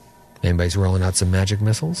 Anybody's rolling out some magic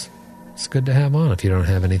missiles? It's good to have on if you don't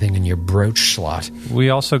have anything in your brooch slot. We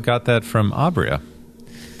also got that from Abria.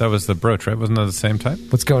 That was the brooch, right? Wasn't that the same type?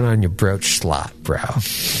 What's going on in your brooch slot, bro?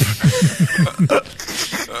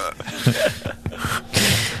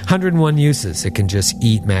 101 uses. It can just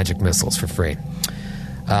eat magic missiles for free.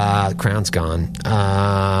 Crown's gone.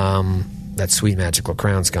 That sweet magical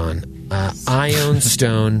crown's gone. Ion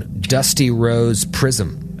Stone, Dusty Rose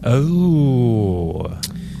Prism. Oh.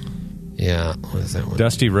 Yeah, what is that one?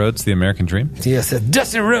 Dusty Roads, The American Dream? Yes,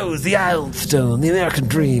 Dusty Rose, the Ion Stone, the American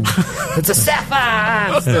Dream. It's a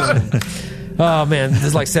sapphire stone. Oh, man,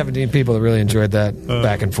 there's like 17 people that really enjoyed that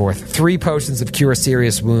back and forth. 3 potions of Cure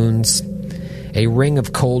Serious Wounds, a Ring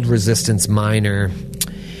of Cold Resistance Minor,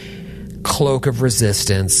 Cloak of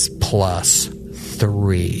Resistance plus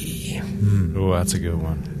 3. Oh, that's a good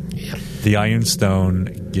one. Yeah. The Iron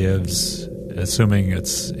Stone gives, assuming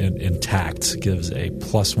it's intact, gives a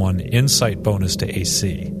 +1 insight bonus to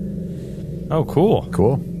AC. Oh, cool.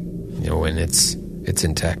 Cool. You know, and it's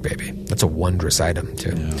intact, baby. That's a wondrous item,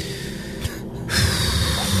 too. Yeah.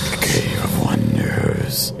 Cave of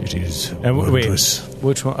Wonders. It is And wait, wondrous.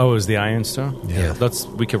 which one? Oh, is the Iron Stone? Yeah.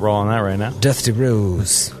 We could roll on that right now. Dusty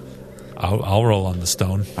Rose. I'll roll on the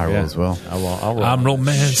stone. I roll as well. I'll roll. I'm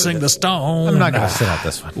romancing the stone. I'm not going to sit out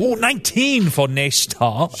this one. Oh, 19 for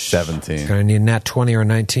Nashtar. 17. Gonna need a nat 20 or a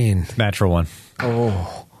 19. Natural one.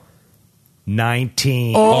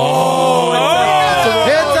 19. It's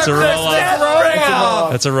a roll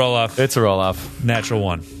off. It's a roll off. It's a roll off. Natural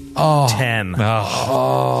 1. 10.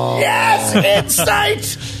 Yes,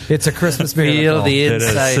 insight. It's a Christmas miracle. It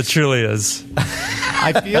is. It truly is.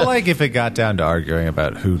 I feel like if it got down to arguing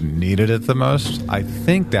about who needed it the most, I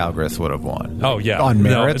think Dalgrith would have won. Oh, yeah. On No,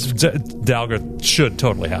 merits? Dalgrith should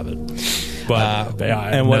totally have it. But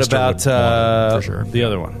And what Nestor about would want it for sure. the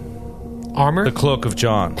other one? Armor? The Cloak of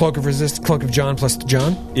John. Cloak of John plus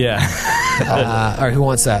John? Yeah. All right, who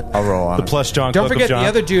wants that? I'll roll on The it. plus John. Don't Cloak forget of John. the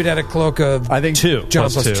other dude had a cloak of I think 2. John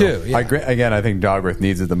plus plus two. 2. Yeah. Again, I think Dogworth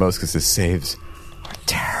needs it the most because his saves are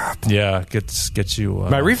terrible. Yeah, gets you.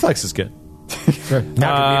 My reflex is good.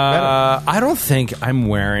 I don't think I'm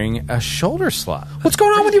wearing a shoulder slot. What's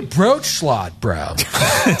going on with your brooch slot, bro?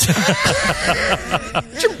 What's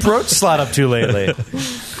your brooch slot up to lately?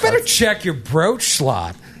 Better check your brooch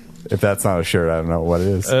slot. If that's not a shirt, I don't know what it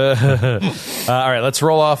is. All right, let's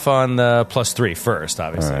roll off on the +3 first,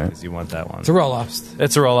 obviously, because you want that one. It's a roll-off.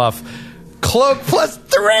 It's a roll-off. Cloak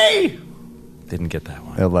 +3! Didn't get that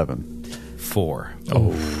one. 11. 4.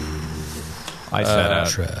 Oh. I said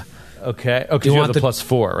out. Okay. Oh, because you have the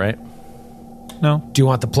 +4, right? No. Do you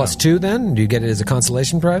want the +2 then? Do you get it as a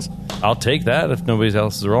consolation prize? I'll take that if nobody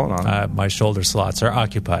else is rolling on it. My shoulder slots are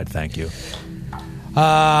occupied, thank you.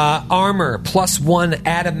 Armor +1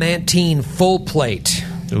 adamantine full plate.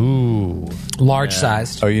 Ooh. Large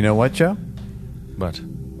sized. Oh, you know what, Joe? What?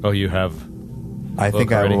 Oh, you have... I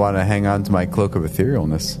think I already? want to hang on to my cloak of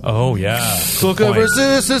etherealness. Oh, yeah. Cloak of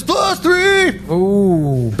resistance +3!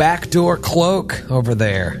 Ooh, backdoor cloak over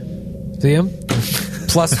there. See him?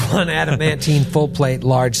 +1 adamantine full plate,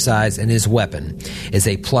 large size, and his weapon is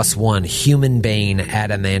a +1 human bane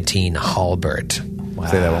adamantine halberd.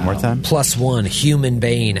 Say that one more time. +1 human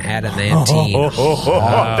bane adamantine.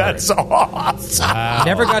 That's so awesome. Wow.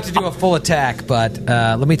 Never got to do a full attack, but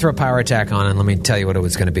let me throw a power attack on and let me tell you what it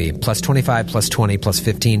was going to be. +25, +20,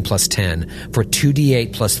 +15, +10 for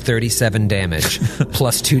 2d8 plus 37 damage,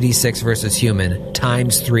 plus 2d6 versus human,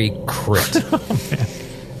 ×3 crit.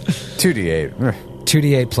 2d8.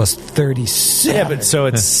 2d8 plus 37. Yeah, but so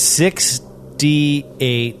it's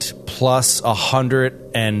 6d8 plus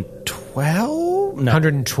 112? No.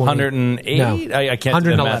 120. 108? No. I can't do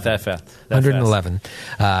the math that fast. 111.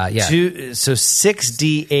 Yeah. So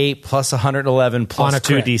 6d8 plus 111 plus On a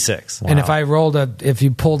crit. 2d6. And if I rolled if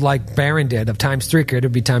you pulled like Baron did of ×3 crit, it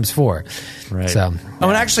would be ×4. Right. So Oh,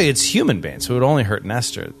 and actually it's human bane, so it would only hurt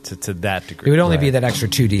Nestor to that degree. it would only be that extra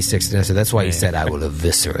 2d6. So that's why he said, I will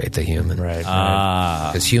eviscerate the human. Right.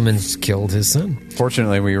 Because humans killed his son.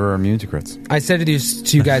 Fortunately, we were immune to crits. I said it to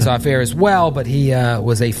you guys off air as well, but he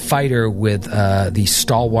was a fighter with the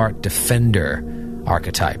stalwart defender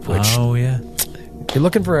archetype, which Oh, yeah. you're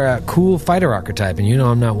looking for a cool fighter archetype, and you know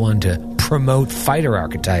I'm not one to promote fighter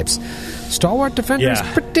archetypes. Stalwart defender is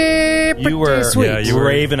Yeah. pretty You were sweet. you were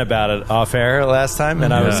raving about it off air last time,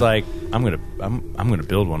 and I was like, I'm gonna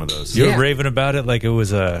build one of those. You Yeah. were raving about it like it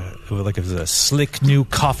was a slick new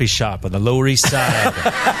coffee shop on the Lower East Side.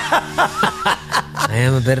 I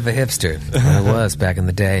am a bit of a hipster. I was back in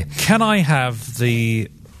the day. Can I have the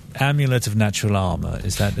Amulet of Natural Armor?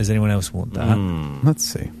 Does anyone else want that? Let's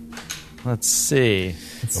see. Let's see.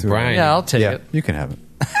 Brian. Yeah, I'll take Yeah, it. you can have it.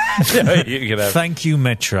 You can have. Thank you,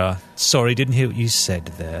 Metra. Sorry, didn't hear what you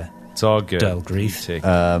said there. It's all good. Dull grief. You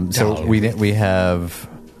take So we have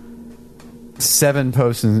 7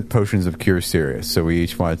 potions of Cure Serious. So we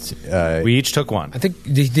each want. we each took one. I think,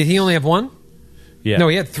 did he only have one? Yeah. No,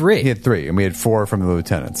 he had 3. He had 3, and we had 4 from the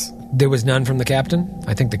lieutenants. There was none from the captain?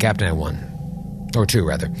 I think the captain had 1. Or 2,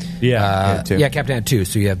 rather. Yeah. had 2. Yeah, captain had 2,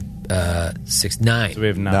 so you have 6, 9. So we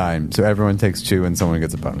have 9. 9. So everyone takes 2, and someone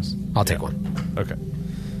gets a bonus. I'll take 1. Okay.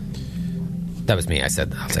 That was me. I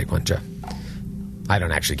said I'll take 1, Joe. I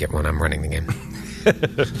don't actually get 1. I'm running the game.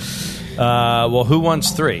 Well, who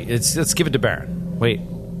wants 3? Let's give it to Baron. Wait,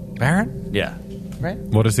 Baron? Yeah. Right.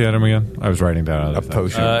 What is the item again? I was writing down other A things.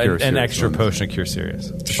 potion of Cure An Serious. extra potion of Cure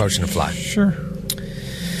Serious. The potion of fly. Sure.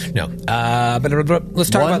 No. But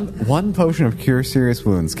let's talk about One potion of Cure Serious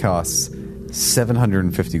Wounds costs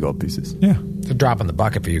 750 gold pieces. Yeah. the drop in the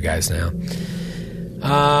bucket for you guys now.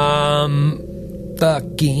 All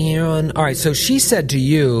right, so she said to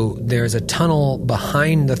you, there's a tunnel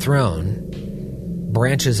behind the throne,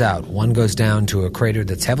 branches out. One goes down to a crater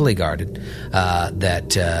that's heavily guarded,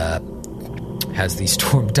 that has the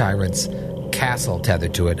Storm Tyrant's castle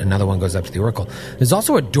tethered to it. Another one goes up to the Oracle. There's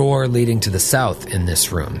also a door leading to the south in this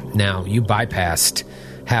room. Now, you bypassed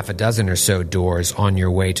half a dozen or so doors on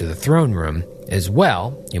your way to the throne room as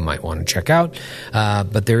well. You might want to check out.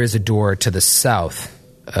 But there is a door to the south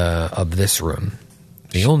of this room.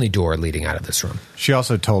 The only door leading out of this room. She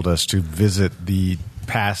also told us to visit the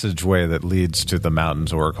passageway that leads to the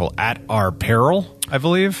Mountains Oracle at our peril, I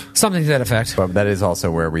believe. Something to that effect. But that is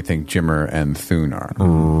also where we think Jimmer and Thune are.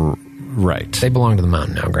 Right. They belong to the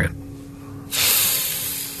mountain now, Grant.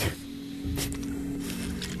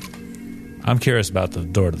 I'm curious about the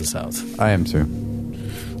door to the south. I am too.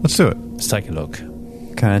 Let's do it. Let's take a look.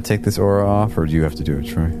 Can I take this aura off, or do you have to do it,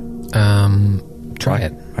 Troy? Try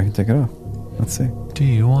it. I can take it off. Let's see. Do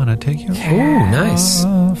you want to take your Ooh, nice.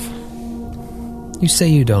 You say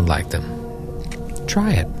you don't like them.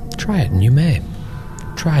 Try it. Try it, and you may.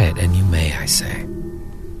 Try it, and you may, I say.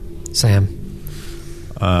 Sam?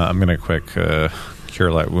 I'm going to quick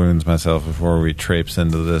Cure Light Wounds myself before we traipse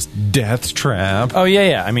into this death trap. Oh,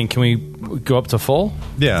 yeah. I mean, can we go up to full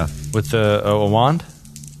Yeah, with a wand?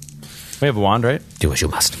 We have a wand, right? Do as you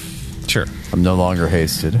must. sure. I'm no longer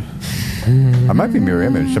hasted. I might be mirror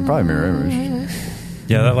image. I'm probably mirror image.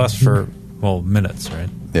 Yeah, that lasts for, minutes, right?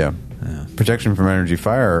 Yeah. Protection from energy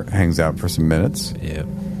fire hangs out for some minutes. Yeah.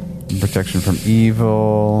 Protection from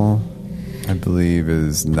evil, I believe,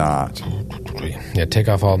 is not. Yeah, take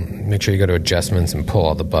off make sure you go to adjustments and pull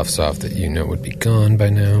all the buffs off that you know would be gone by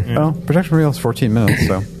now. Well, protection from evil is 14 minutes,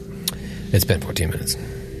 so. It's been 14 minutes.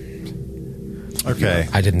 Okay.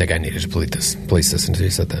 I didn't think I needed to police this until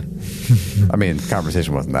you said that. I mean, the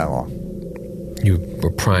conversation wasn't that long. You were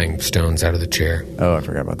prying stones out of the chair. Oh, I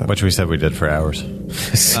forgot about that. Which we said we did for hours.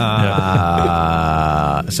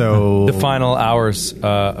 So The final hours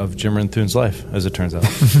of Jimmer and Thune's life, as it turns out.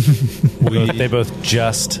 They both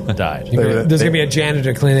just died. There's going to be a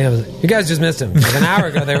janitor cleaning up. You guys just missed him. Like an hour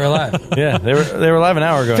ago, they were alive. Yeah, they were alive an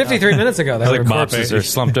hour ago. 53 minutes ago, they were corpses are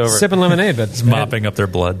slumped over. sipping lemonade, but It's mopping up their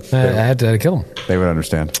blood. I had to kill them. They would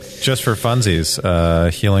understand. just for funsies,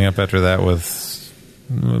 healing up after that with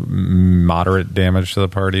moderate damage to the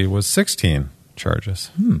party was 16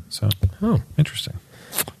 charges. So, interesting.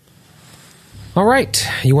 All right.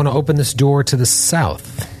 You want to open this door to the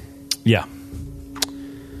south? Yeah.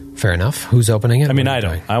 Fair enough. Who's opening it? I mean, I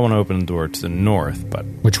don't. I want to open the door to the north, but...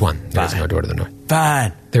 Which one? There is no door to the north.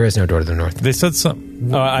 Fine. There is no door to the north. They said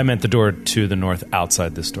something. I meant the door to the north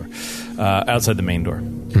outside this door. Outside the main door.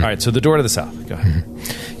 All right, so the door to the south. Go ahead.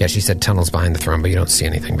 Yeah, she said tunnels behind the throne, but you don't see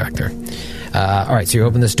anything back there. All right, so you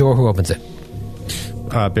open this door. Who opens it?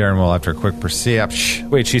 Baron will, after a quick perception.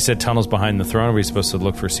 Wait, she said tunnels behind the throne. Are we supposed to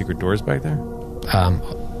look for secret doors back there?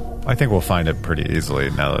 I think we'll find it pretty easily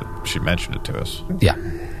now that she mentioned it to us. Yeah,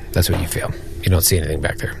 that's what you feel. You don't see anything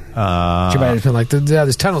back there. She might have just been like,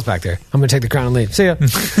 there's tunnels back there. I'm going to take the crown and leave. See ya.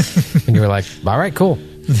 And you were like, all right, cool.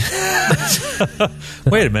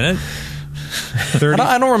 Wait a minute.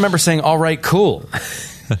 I don't remember saying, all right, cool.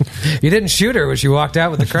 You didn't shoot her when she walked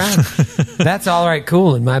out with the crown. That's all right,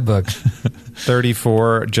 cool in my book.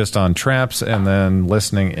 34 just on traps, and then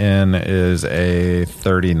listening in is a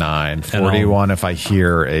 39. 41 if I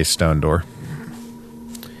hear a stone door.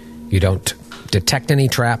 You don't detect any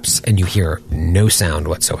traps, and you hear no sound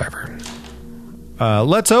whatsoever.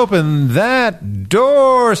 Let's open that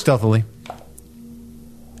door stealthily.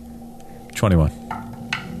 21.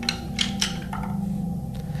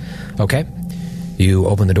 Okay. You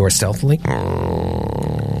open the door stealthily.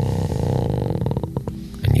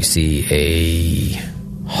 And you see a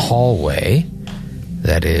hallway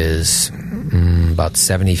that is about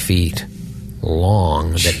 70 feet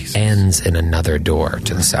long that ends in another door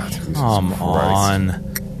to the south. Come on.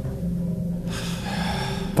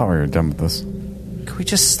 Thought we were done with this. Can we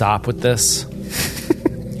just stop with this?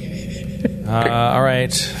 All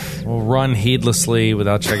right. We'll run heedlessly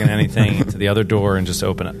without checking anything to the other door and just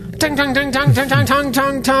open it. Tong, tong, tong, tong, tong, tong, tong,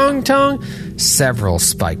 tong, tong, tong. Several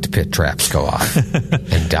spiked pit traps go off,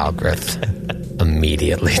 and Dalgrith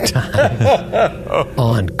immediately dies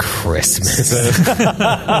on Christmas.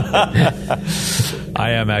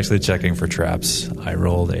 I am actually checking for traps. I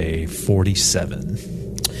rolled a 47.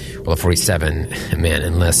 Well, a 47, man,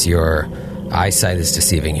 unless your eyesight is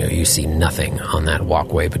deceiving you, you see nothing on that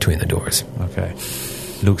walkway between the doors. Okay.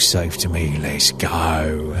 Looks safe to me. Let's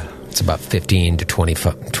go. It's about 15 to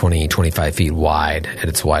 25 feet wide at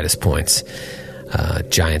its widest points.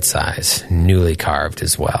 Giant size, newly carved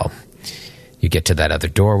as well. You get to that other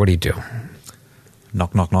door. What do you do?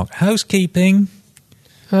 Knock, knock, knock. Housekeeping.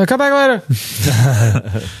 Come back later.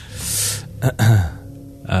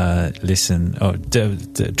 Listen. Oh,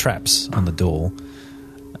 traps on the door.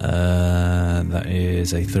 That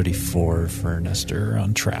is a 34 for Nestor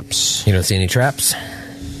on traps. You don't see any traps?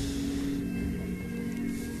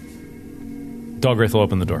 Dalgrith will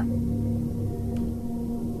open the door.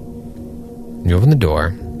 You open the door,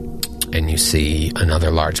 and you see another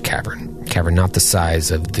large cavern. Cavern not the size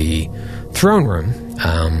of the throne room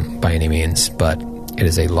by any means, but it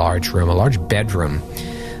is a large room, a large bedroom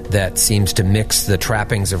that seems to mix the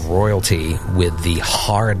trappings of royalty with the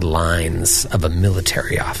hard lines of a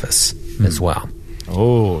military office as well.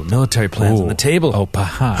 Oh, military plans on the table. Oh,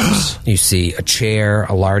 perhaps. You see a chair,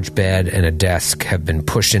 a large bed, and a desk have been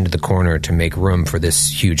pushed into the corner to make room for this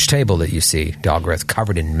huge table that you see, Dalgrith,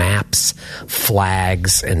 covered in maps,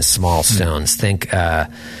 flags, and small stones. Think on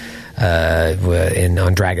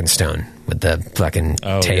Dragonstone with the fucking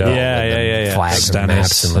table with the flags and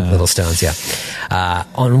maps and little stones,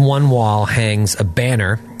 on one wall hangs a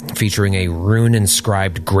banner featuring a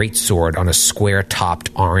rune-inscribed greatsword on a square-topped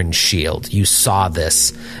orange shield. You saw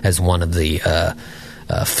this as one of the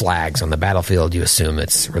flags on the battlefield. You assume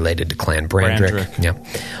it's related to Clan Brandrick. Yeah.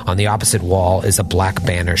 On the opposite wall is a black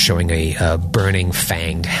banner showing a burning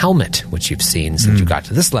fanged helmet, which you've seen since you got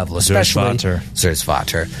to this level, especially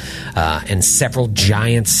Zersvater. And several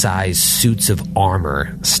giant-sized suits of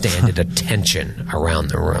armor stand at attention around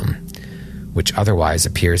the room, which otherwise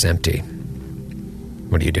appears empty.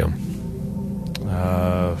 What do you do?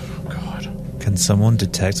 Can someone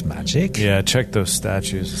detect magic? Yeah, check those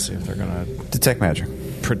statues to see if they're going to detect magic,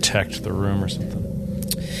 protect the room or something.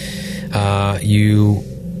 You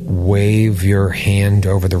wave your hand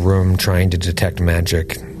over the room trying to detect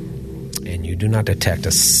magic, and you do not detect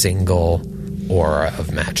a single aura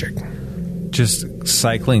of magic. Just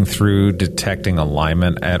cycling through, detecting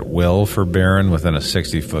alignment at will for Baron within a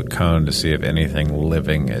 60-foot cone to see if anything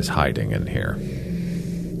living is hiding in here.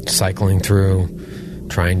 Cycling through,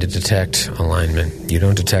 trying to detect alignment. You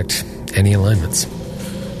don't detect any alignments.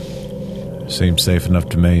 Seems safe enough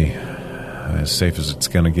to me. As safe as it's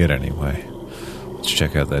going to get anyway. Let's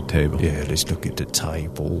check out that table. Yeah, let's look at the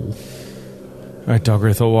table. All right,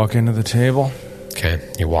 Dogwraith will walk into the table. Okay,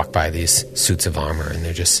 you walk by these suits of armor, and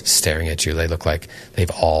they're just staring at you. They look like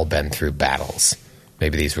they've all been through battles.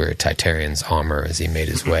 Maybe these were Titarian's armor as he made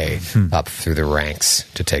his way up through the ranks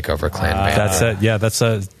to take over Clan Vanguard. That's it. Yeah, that's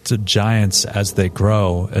giants, as they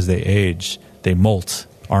grow, as they age, they molt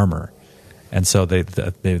armor. And so they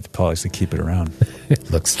probably like to keep it around. It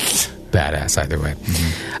looks badass either way.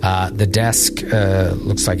 The desk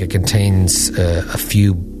looks like it contains a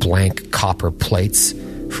few blank copper plates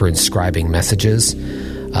for inscribing messages.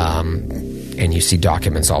 And you see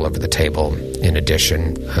documents all over the table. In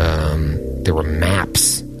addition, there were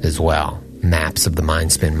maps as well. Maps of the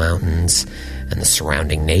Mindspin Mountains and the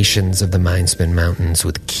surrounding nations of the Mindspin Mountains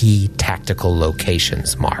with key tactical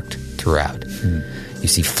locations marked throughout. You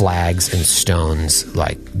see flags and stones,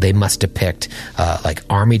 like they must depict like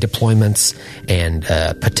army deployments and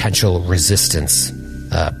potential resistance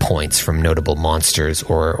points from notable monsters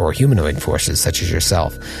or humanoid forces such as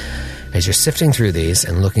yourself. As you're sifting through these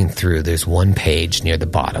and looking through, there's one page near the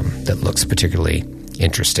bottom that looks particularly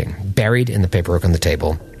interesting. Buried in the paperwork on the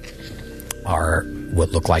table are what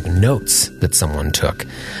look like notes that someone took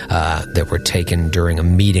that were taken during a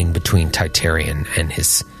meeting between Titarian and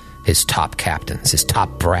his top captains, his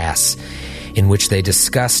top brass, in which they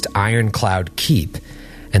discussed Ironcloud Keep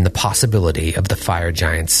and the possibility of the fire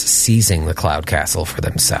giants seizing the Cloud Castle for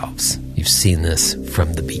themselves. You've seen this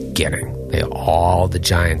from the beginning. All the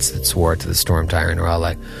giants that swore to the Storm Tyrant are all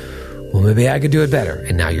like, well, maybe I could do it better.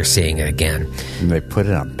 And now you're seeing it again. And they put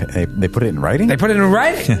it on. They put it in writing. They put it in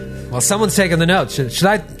writing. Well, someone's taking the notes. Should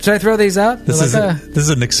I throw these out? This is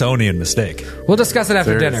a Nixonian mistake. We'll discuss it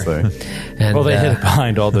after Seriously. dinner. And, Well, they hid it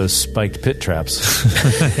behind all those spiked pit traps.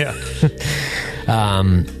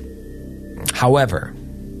 However,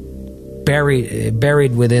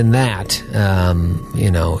 buried within that,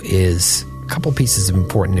 is a couple pieces of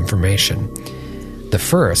important information. The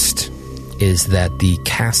first is that the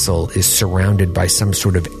castle is surrounded by some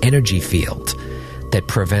sort of energy field that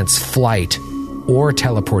prevents flight or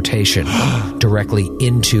teleportation directly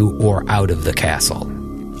into or out of the castle.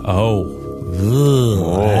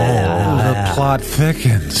 The plot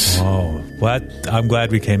thickens. I'm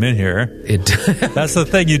glad we came in here. That's the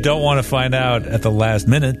thing you don't want to find out at the last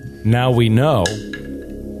minute. Now we know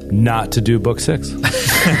not to do book 6.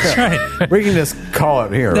 That's right. We can just call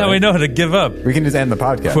it here. Now right? we know how to give up. We can just end the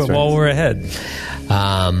podcast While we're ahead.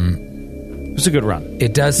 It was a good run.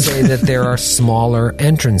 It does say that there are smaller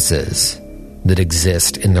entrances that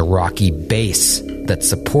exist in the rocky base that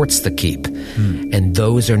supports the keep, and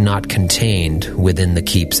those are not contained within the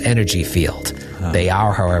keep's energy field. They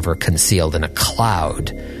are, however, concealed in a cloud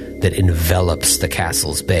that envelops the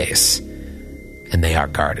castle's base, and they are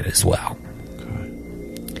guarded as well.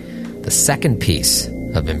 The second piece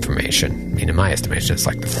of information, I mean, in my estimation, it's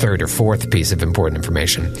like the third or fourth piece of important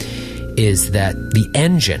information, is that the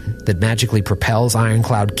engine that magically propels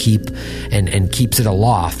Ironcloud Keep and keeps it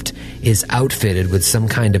aloft is outfitted with some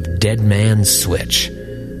kind of dead man switch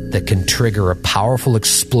that can trigger a powerful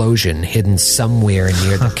explosion hidden somewhere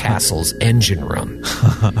near the castle's engine room.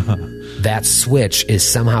 That switch is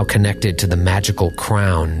somehow connected to the magical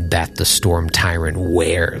crown that the Storm Tyrant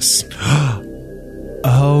wears.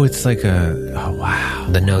 Oh, it's like wow.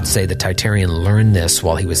 The notes say the Titarian learned this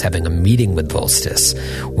while he was having a meeting with Volstis,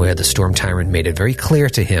 where the Storm Tyrant made it very clear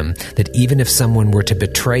to him that even if someone were to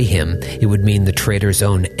betray him, it would mean the traitor's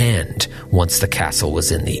own end once the castle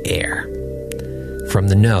was in the air. From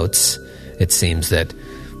the notes, it seems that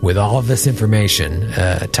with all of this information,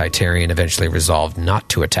 Titarian eventually resolved not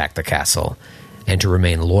to attack the castle and to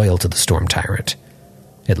remain loyal to the Storm Tyrant,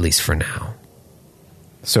 at least for now.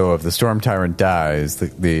 So if the Storm Tyrant dies,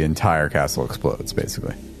 the entire castle explodes,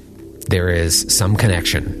 basically. There is some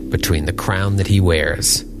connection between the crown that he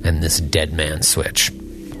wears and this dead man switch.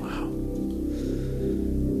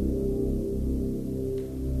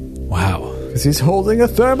 Wow. Because he's holding a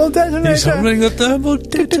thermal detonator. He's holding a thermal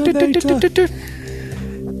detonator.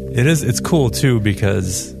 It's cool too,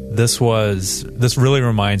 because this really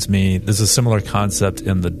reminds me, there's a similar concept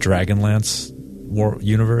in the Dragonlance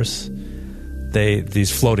universe.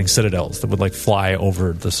 These floating citadels that would like fly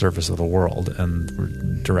over the surface of the world and were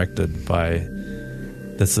directed by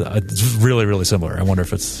this. It's really, really similar. I wonder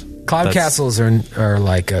if it's Cloud castles are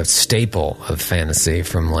like a staple of fantasy,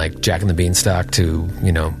 from like Jack and the Beanstalk to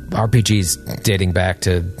RPGs dating back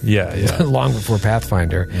to long before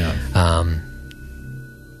Pathfinder.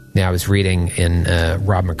 I was reading in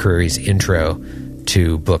Rob McCreary's intro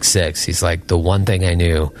to Book 6. He's like, the one thing I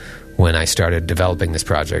knew when I started developing this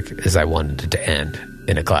project is I wanted it to end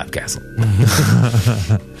in a cloud castle.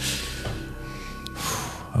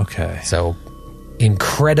 Okay. So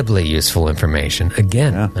incredibly useful information.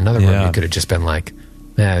 Again, another one you could have just been like,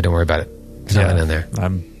 don't worry about it. There's nothing in there.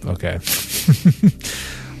 I'm okay.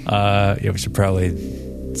 We should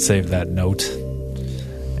probably save that note.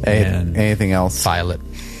 Anything else? File it.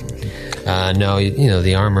 No,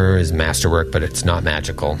 the armor is masterwork, but it's not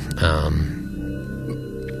magical.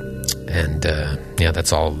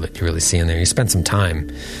 That's all that you really see in there. You spend some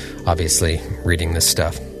time, obviously, reading this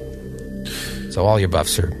stuff. So all your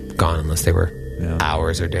buffs are gone unless they were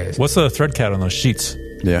hours or days. What's the thread count on those sheets?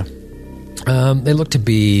 Yeah. They look to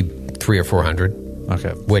be 300 or 400. Okay.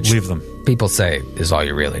 Which leave them. People say is all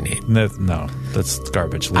you really need. No, that's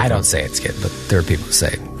garbage. I don't say it's good, but there are people who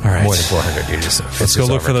say more than 400. You just let's go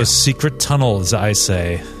look for those secret tunnels. I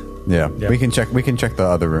say. Yeah. We can check the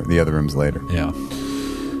other rooms later. Yeah.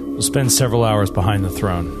 We'll spend several hours behind the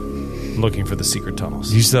throne looking for the secret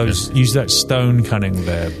tunnels. Use that stone cutting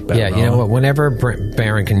there. Baron. Yeah, you know what? Whenever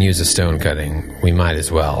Baron can use a stone cutting, we might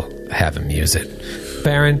as well have him use it.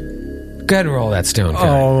 Baron, go ahead and roll that stone cutting.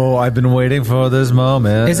 Oh, I've been waiting for this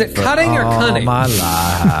moment. Is it cutting or cunning? My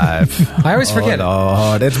life. I always forget.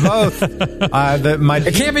 Lord, it's both.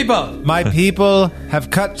 It can't be both. My people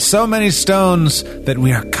have cut so many stones that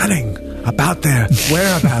we are cunning about their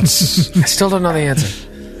whereabouts. I still don't know the answer.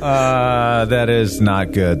 That is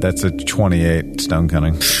not good. That's a 28 stone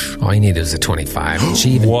cutting. All you need is a 25.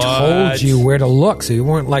 She even told you where to look, so you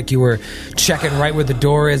weren't like you were checking right where the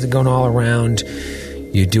door is and going all around.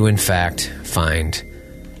 You do, in fact, find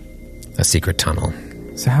a secret tunnel.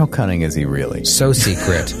 So how cunning is he really? So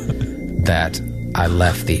secret that I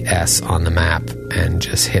left the S on the map and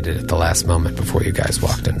just hit it at the last moment before you guys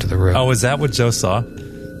walked into the room. Oh, is that what Joe saw?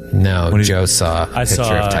 No, Joe saw a picture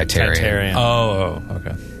of Titarian. Oh,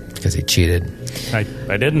 okay. Because he cheated. I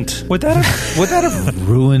didn't. Would that have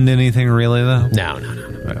ruined anything, really, though? No.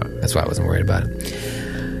 That's why I wasn't worried about it.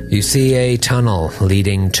 You see a tunnel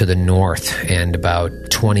leading to the north, and about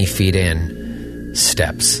 20 feet in,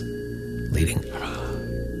 steps leading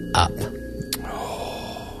up.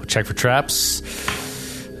 Check for traps.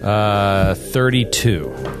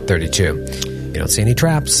 32. 32. You don't see any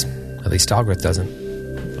traps. At least Dalgrith doesn't.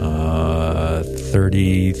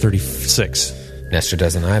 36. Nestor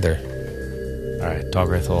doesn't either. All right,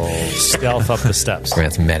 Dalgrith will stealth up the steps.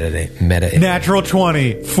 Grant's meta. Natural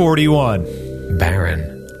 20, 41.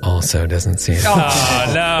 Baron also doesn't see it.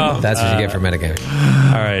 Oh, no. That's what you get for metagaming.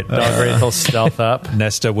 All right, Dalgrith will stealth up.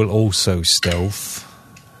 Nestor will also stealth.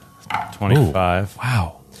 25. Ooh,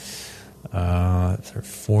 wow.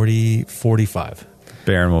 40, 45.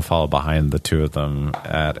 Baron will follow behind the two of them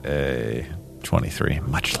at a 23.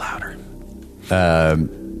 Much louder.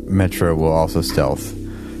 Metro will also stealth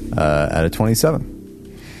at a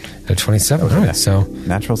 27. At a 27. All right, so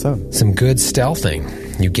natural 7. Some good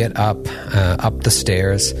stealthing. You get up the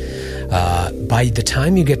stairs. By the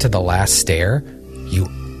time you get to the last stair, you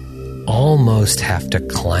almost have to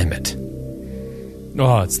climb it.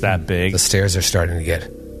 Oh, it's that big. The stairs are starting to get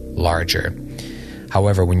larger.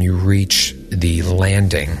 However, when you reach the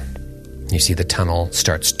landing, you see the tunnel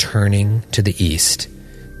starts turning to the east.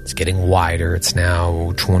 It's getting wider. It's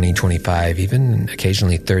now 20, 25, even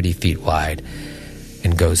occasionally 30 feet wide,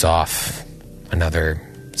 and goes off another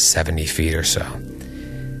 70 feet or so.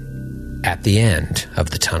 At the end of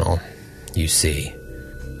the tunnel, you see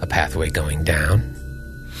a pathway going down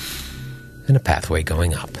and a pathway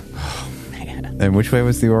going up. Oh, man. And which way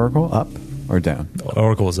was the oracle? Up or down? The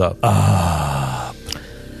oracle is up. Up.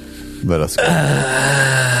 Let us go.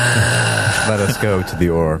 Let us go to the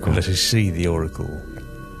oracle. Let us see the oracle.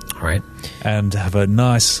 All right. And have a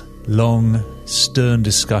nice, long, stern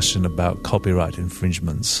discussion about copyright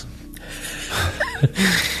infringements.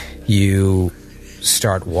 You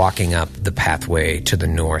start walking up the pathway to the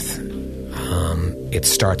north. It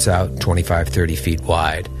starts out 25, 30 feet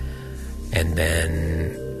wide, and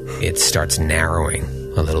then it starts narrowing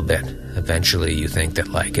a little bit. Eventually, you think that,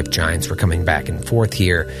 like, if giants were coming back and forth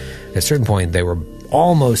here, at a certain point, they were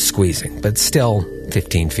almost squeezing, but still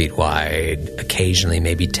 15 feet wide, occasionally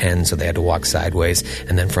maybe 10, so they had to walk sideways,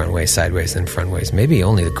 and then frontways, sideways, then frontways. Maybe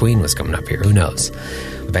only the queen was coming up here. Who knows?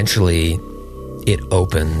 Eventually, it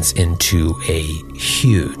opens into a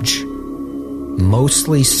huge,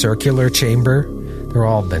 mostly circular chamber. They're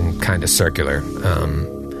all been kind of circular.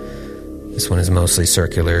 This one is mostly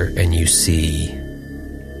circular, and you see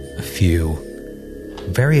a few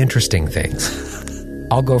very interesting things.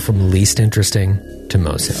 I'll go from least interesting to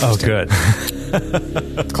most interesting. Oh,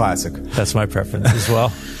 good. Classic. That's my preference as well.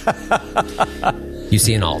 You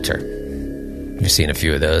see an altar. You've seen a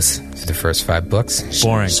few of those through the first 5 books.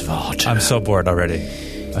 Boring. I'm so bored already.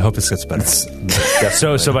 I hope this gets better.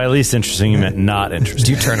 So by least interesting, you meant not interesting.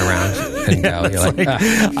 Do you turn around and go? You're like,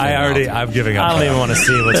 I'm giving up. I don't even want to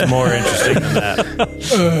see what's more interesting than that.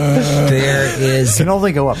 There is It can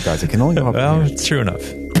only go up, guys. It can only go up. Well, it's true enough.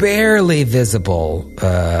 barely visible,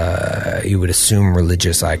 you would assume,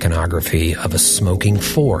 religious iconography of a smoking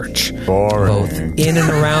forge. Boring. Both in and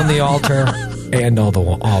around the altar and all the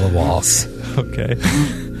walls. Okay.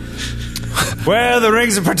 Where are the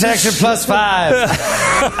rings of protection +5?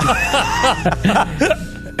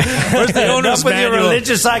 Where's the owner's Enough with your manual?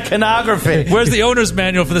 religious iconography. Where's the owner's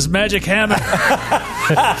manual for this magic hammer?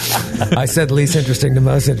 I said least interesting to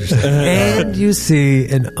most interesting. And you see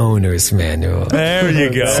an owner's manual. There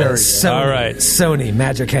you go. So All right. Sony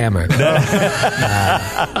Magic Hammer. It's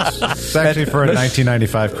actually for a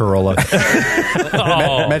 1995 Corolla.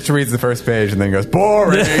 Metch reads the first page and then goes,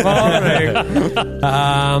 boring.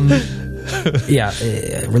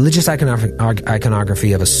 Religious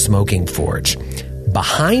iconography of a smoking forge.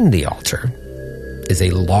 Behind the altar is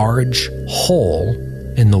a large hole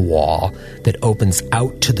in the wall that opens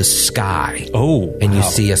out to the sky. Oh, and you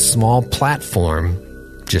see a small platform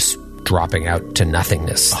just dropping out to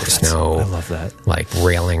nothingness. There's no, I love that. like,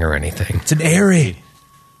 railing or anything. It's an airy.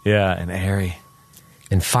 Yeah, an airy.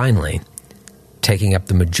 And finally, taking up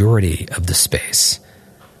the majority of the space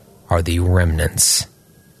are the remnants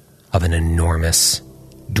of an enormous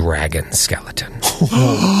dragon skeleton.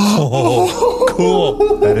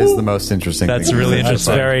 Cool. That is the most interesting That's thing. really That's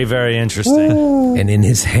interesting. very, very interesting. And in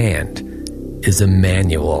his hand is a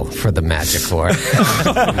manual for the magic lore.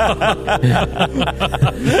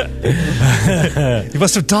 You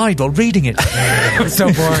must have died while reading it. It was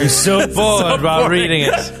so boring. So bored while reading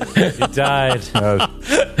it. He died.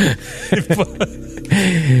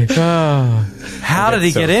 How did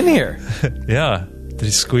he get in here? Yeah. Did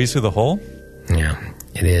he squeeze through the hole? Yeah,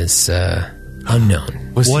 it is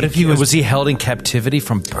unknown. Was he held in captivity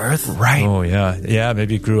from birth? Right. Oh, yeah. Yeah,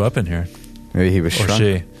 maybe he grew up in here. Maybe he was Or shrunk.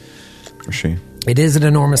 she. Or she. It is an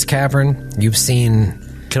enormous cavern. You've seen...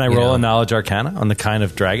 Can I roll a knowledge arcana on the kind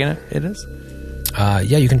of dragon it is?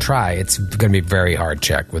 Yeah, you can try. It's going to be a very hard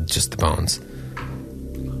check with just the bones.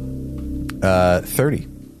 30.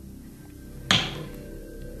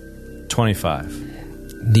 25.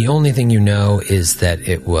 The only thing you know is that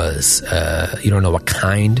it was, you don't know what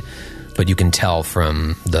kind, but you can tell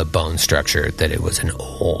from the bone structure that it was an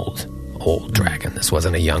old dragon. This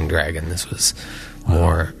wasn't a young dragon. This was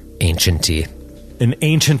more ancient-y. An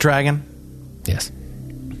ancient dragon? Yes.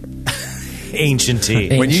 Ancient-y.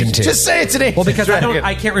 When you Ancient-y. Just say it's an ancient Well, because dragon.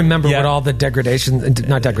 I can't remember what all the degradations,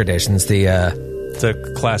 not degradations, The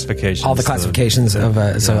classifications. all the classifications of,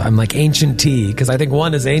 so I'm like ancient tea, because I think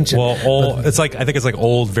one is ancient. Well, old. It's like, I think it's like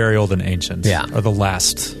old, very old, and ancient. Yeah. Or the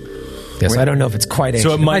last. Yes, I don't know if it's quite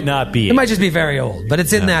ancient. So it might not be It might just be very old, but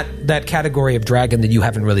it's in that category of dragon that you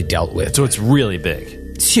haven't really dealt with. So it's really big.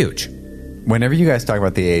 It's huge. Whenever you guys talk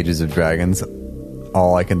about the ages of dragons,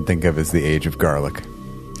 all I can think of is the age of garlic.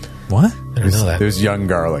 What? I don't know that. There's young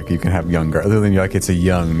garlic. You can have young garlic. Other than you're like, it's a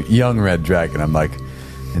young red dragon. I'm like,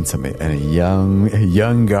 and a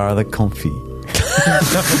young garlic confit.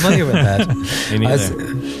 I'm not familiar with that. Me neither.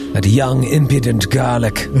 That young, impudent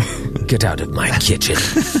garlic. Get out of my kitchen.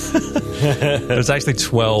 There's actually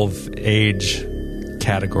 12 age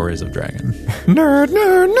categories of dragon. Nerd.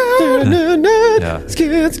 Yeah.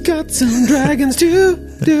 Kids got some dragons to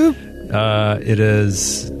do. It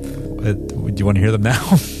is. Do you want to hear them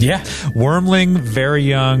now? Yeah. Wormling, very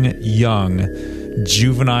young,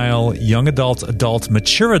 juvenile, young adult,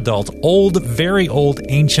 mature adult, old, very old,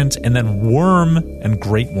 ancient, and then worm and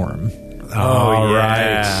great worm. Oh,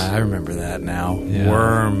 right. I remember that now. Yeah.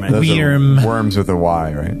 Worm. Those are worms with a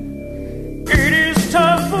Y, right? It is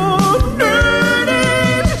time for Nerdy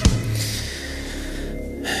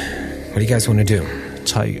What do you guys want to do?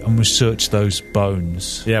 I'm going to search those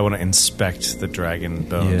bones. Yeah, I want to inspect the dragon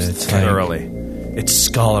bones Yeah, thoroughly. Its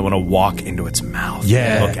skull, I want to walk into its mouth.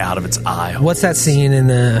 Yeah. Look out of its eye. What's that scene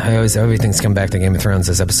in everything's come back to Game of Thrones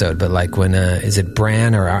this episode, but like when, is it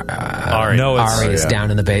Bran or Ari? No, it's Ari is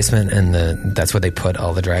down in the basement and that's where they put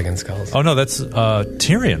all the dragon skulls? Oh, no, that's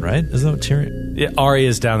Tyrion, right? Isn't that what Tyrion? Yeah, Ari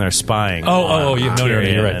is down there spying. Oh, you're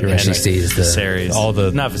right. And she sees the...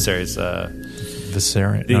 Viserys. Not Viserys.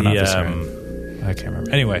 Viserion. No, not Viserion. I can't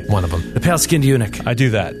remember. Anyway. One of them. The pale-skinned eunuch. I do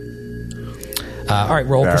that. All right,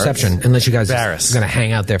 roll Varys. perception. Unless you guys are Varys. going to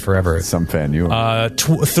hang out there forever. Some fan you.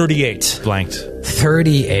 38. Blanked.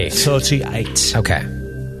 38. 38. Okay.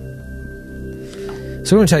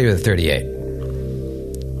 So we're going to tell you the 38.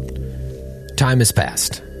 Time has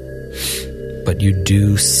passed. But you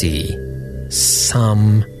do see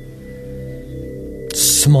some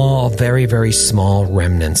small, very, very small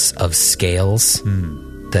remnants of scales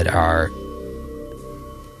that are,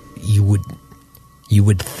 you would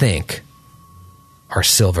think are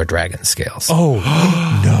silver dragon scales. Oh,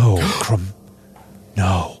 no.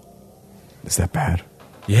 No. Is that bad?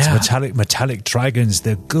 Yeah. It's metallic dragons,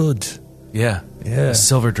 they're good. Yeah. Yeah. A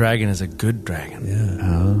silver dragon is a good dragon. Yeah.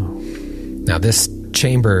 Now, this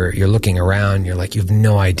chamber, you're looking around, you're like, you have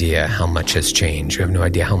no idea how much has changed. You have no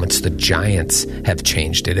idea how much the giants have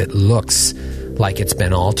changed it. It looks like it's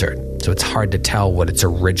been altered. So it's hard to tell what its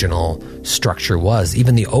original structure was.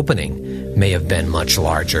 Even the opening may have been much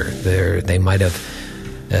larger. There might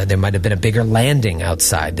have been a bigger landing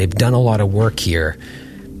outside. They've done a lot of work here.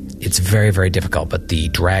 It's very, very difficult, but the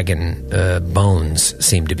dragon bones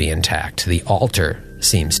seem to be intact. The altar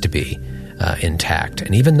seems to be intact.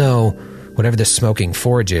 And even though whatever the smoking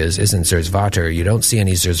forge isn't Zerzvater, you don't see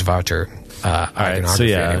any Zerzvater iconography So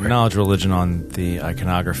yeah, anywhere. knowledge religion on the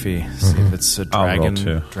iconography. See if it's a I'll roll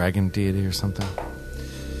dragon deity or something.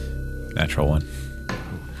 Natural one.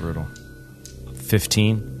 Brutal.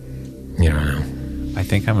 15. You don't know. I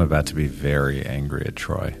think I'm about to be very angry at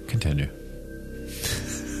Troy. Continue.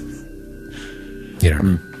 You don't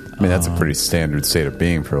know. I mean, that's a pretty standard state of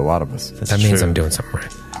being for a lot of us. That means I'm doing something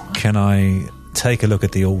right. Can I take a look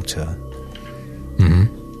at the altar?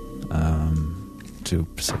 Do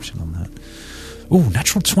perception on that. Ooh,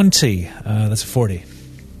 natural 20. That's a 40.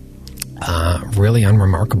 Really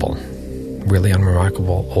unremarkable. Really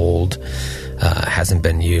unremarkable. Old. Hasn't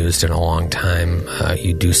been used in a long time.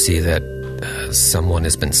 You do see that someone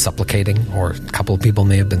has been supplicating, or a couple of people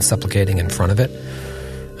may have been supplicating in front of it.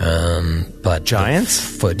 But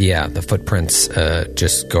Giants? The footprints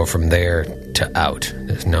just go from there to out.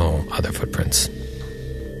 There's no other footprints.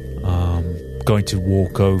 Going to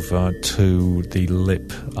walk over to the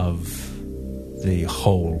lip of the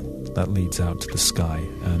hole that leads out to the sky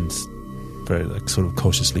and very sort of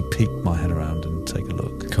cautiously peek my head around and take a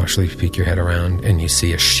look. Cautiously peek your head around and you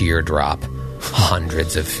see a sheer drop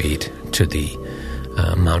hundreds of feet to the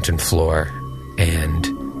mountain floor, and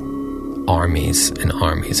armies and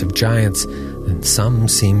armies of giants, and some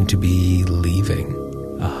seem to be leaving.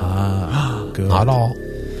 Good. Not all,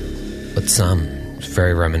 but some. It's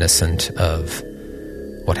very reminiscent of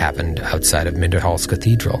what happened outside of Minderhall's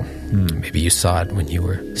Cathedral. Maybe you saw it when you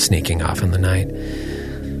were sneaking off in the night.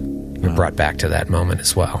 You're brought back to that moment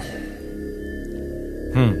as well.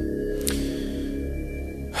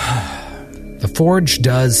 The forge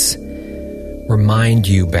does remind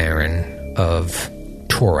you, Baron, of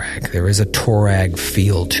Torag. There is a Torag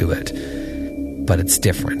feel to it, but it's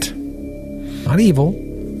different. Not evil,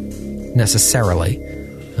 necessarily,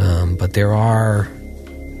 but there are...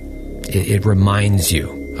 It reminds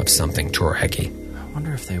you of something Toragi. I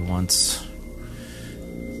wonder if they once...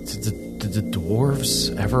 Did the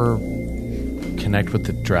dwarves ever connect with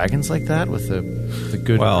the dragons like that? With the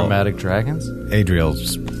good chromatic dragons?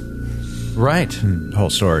 Adriel's Right. whole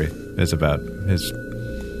story is about his...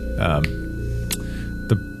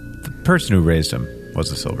 the person who raised him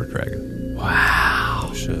was a silver dragon.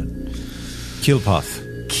 Wow. Shit. Keelpoth.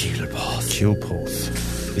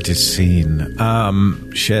 It is seen.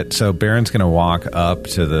 So Baron's going to walk up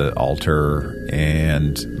to the altar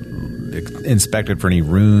and inspect it for any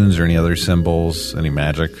runes or any other symbols, any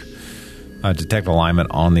magic. Detect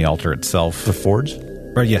alignment on the altar itself. The forge?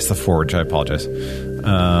 Right, yes, the forge. I apologize.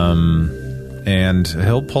 And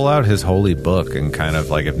he'll pull out his holy book and kind of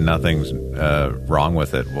like, if nothing's wrong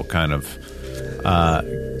with it, we'll kind of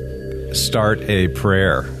start a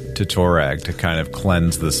prayer to Torag to kind of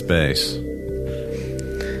cleanse the space.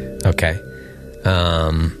 Okay.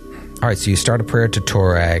 All right, so you start a prayer to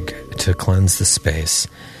Torag to cleanse the space.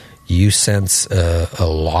 You sense a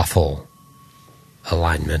lawful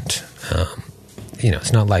alignment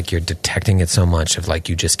it's not like you're detecting it so much of like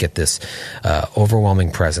you just get this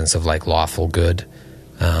overwhelming presence of like lawful good.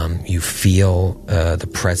 You feel the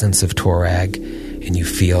presence of Torag, and you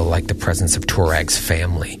feel like the presence of Torag's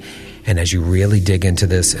family. And as you really dig into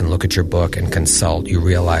this and look at your book and consult, you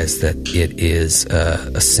realize that it is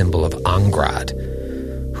a symbol of Angrad,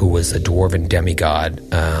 who was a dwarven demigod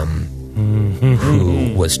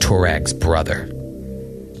who was Torag's brother.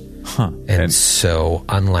 And so,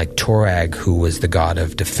 unlike Torag, who was the god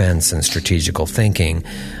of defense and strategical thinking,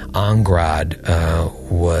 Angrad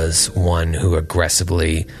was one who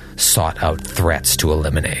aggressively sought out threats to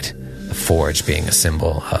eliminate. The forge being a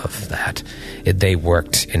symbol of that. They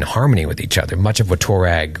worked in harmony with each other. Much of what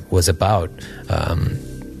Torag was about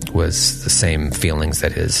was the same feelings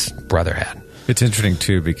that his brother had. It's interesting,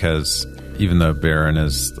 too, because even though Baron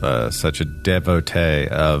is such a devotee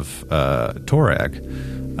of Torag,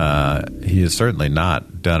 he has certainly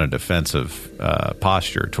not done a defensive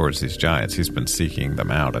posture towards these giants. He's been seeking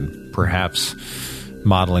them out and perhaps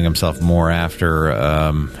modeling himself more after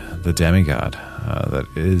the demigod that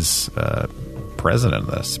is present in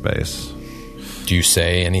this space. Do you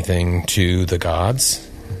say anything to the gods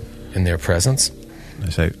in their presence? I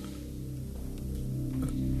say,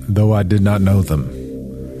 though I did not know them,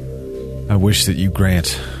 I wish that you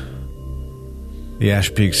grant the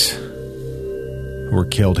Ash Peaks who were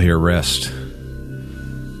killed here rest.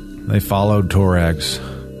 They followed Torag's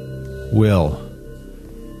will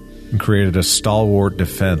and created a stalwart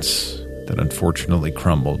defense that unfortunately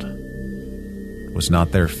crumbled. It was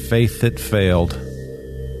not their faith that failed,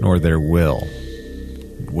 nor their will.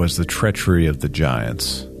 It was the treachery of the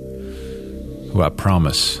giants, who I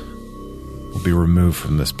promise will be removed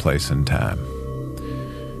from this place in time.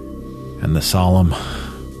 And the solemn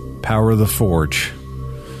power of the forge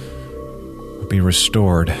will be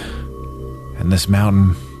restored, and this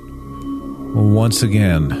mountain will once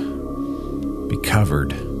again be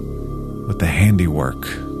covered with the handiwork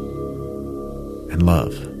and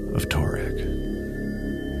love of Torag.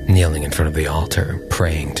 Kneeling in front of the altar,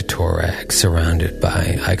 praying to Torag, surrounded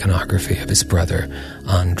by iconography of his brother,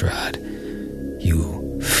 Andrad,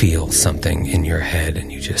 you feel something in your head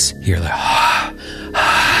and you just hear like,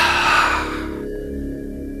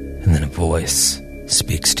 and then a voice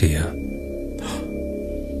speaks to you.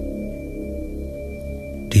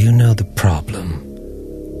 Do you know the problem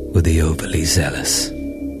with the overly zealous?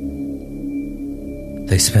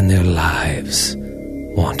 They spend their lives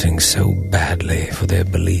wanting so badly for their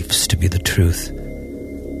beliefs to be the truth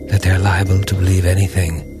that they're liable to believe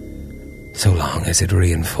anything so long as it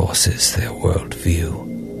reinforces their worldview.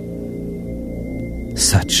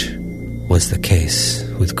 Such was the case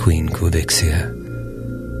with Queen Kuvixia.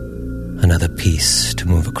 Another piece to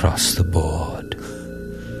move across the board.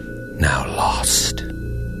 Now lost.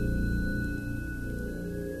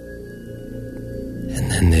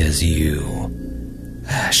 And then there's you,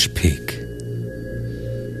 Ash Peak.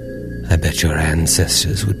 I bet your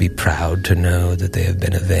ancestors would be proud to know that they have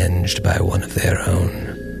been avenged by one of their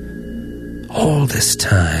own. All this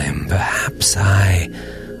time, perhaps I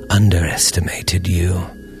underestimated you.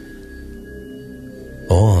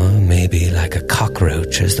 Or maybe like a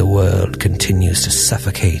cockroach as the world continues to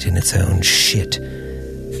suffocate in its own shit,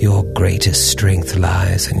 your greatest strength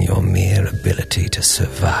lies in your mere ability to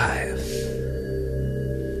survive.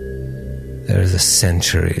 There is a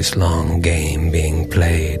centuries-long game being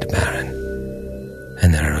played, Baron,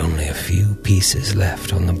 and there are only a few pieces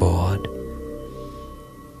left on the board.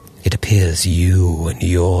 It appears you and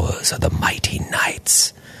yours are the mighty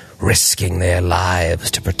knights, risking their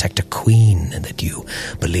lives to protect a queen that you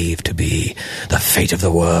believe to be the fate of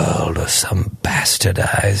the world or some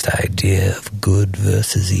bastardized idea of good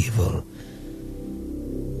versus evil.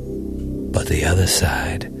 But the other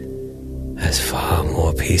side has far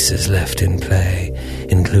more pieces left in play,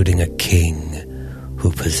 including a king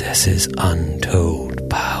who possesses untold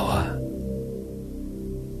power.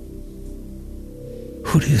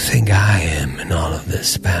 Who do you think I am in all of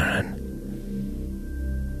this, Baron?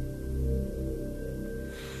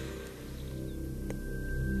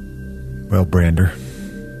 Well, Brander,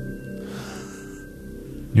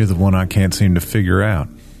 you're the one I can't seem to figure out.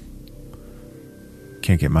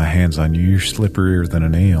 Can't get my hands on you. You're slipperier than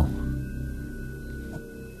an eel.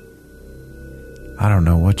 I don't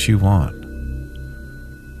know what you want,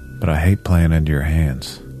 but I hate playing into your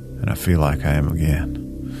hands, and I feel like I am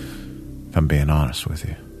again, if I'm being honest with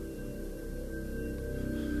you.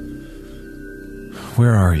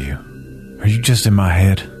 Where are you? Are you just in my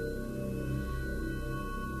head?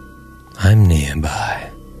 I'm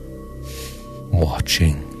nearby,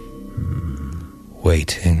 watching,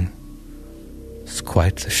 waiting, It's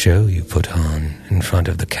quite the show you put on in front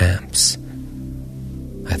of the camps.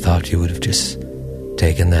 I thought you would have just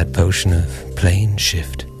taken that potion of plane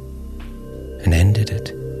shift and ended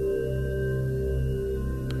it.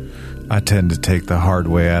 I tend to take the hard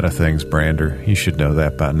way out of things, Brander. You should know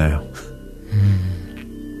that by now.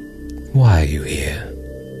 Why are you here?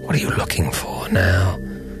 What are you looking for now?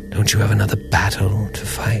 Don't you have another battle to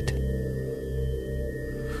fight?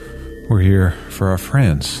 We're here for our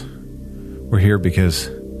friends. We're here because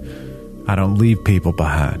I don't leave people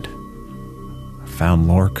behind. I found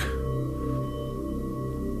Lork.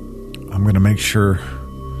 I'm going to make sure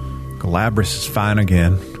Galabras is fine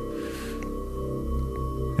again.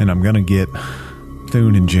 And I'm going to get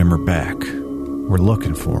Thune and Jimmer back. We're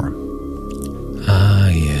looking for them. Ah,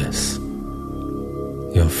 yes.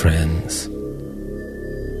 Your friends.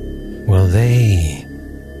 Well, they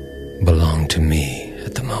belong to me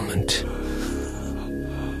at the moment.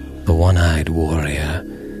 The one-eyed warrior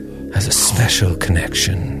has a special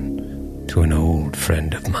connection to an old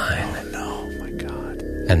friend of mine. Oh, no, my God.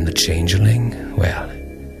 And the changeling, well,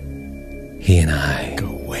 he and I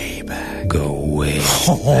Go way back. go way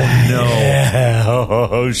Oh, no. Yeah.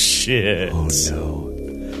 Oh, shit. Oh, no.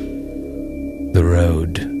 The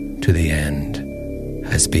road to the end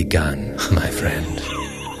has begun, my friend.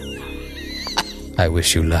 I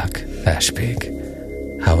wish you luck, Ashpig.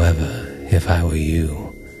 However, if I were you,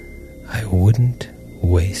 I wouldn't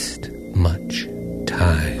waste much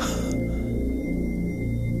time.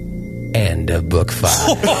 End of book 5.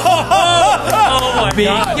 Oh, my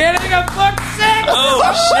God. Beginning of book 6. Oh,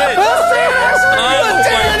 shit. We'll see you next week.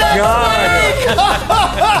 Oh, God.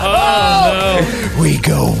 Oh, no. We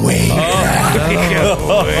go way back. We go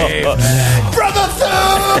way back. Brother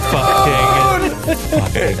Thune!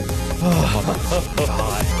 Fucking.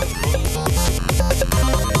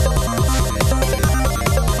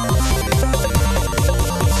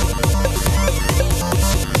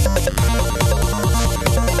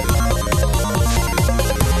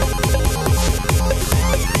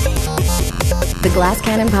 The Glass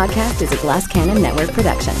Cannon Podcast is a Glass Cannon Network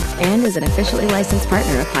production and is an officially licensed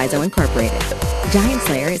partner of Paizo Incorporated. Giant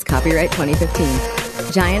Slayer is copyright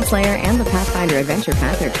 2015. Giant Slayer and the Pathfinder Adventure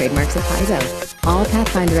Path are trademarks of Paizo. All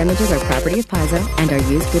Pathfinder images are property of Paizo and are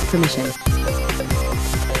used with permission.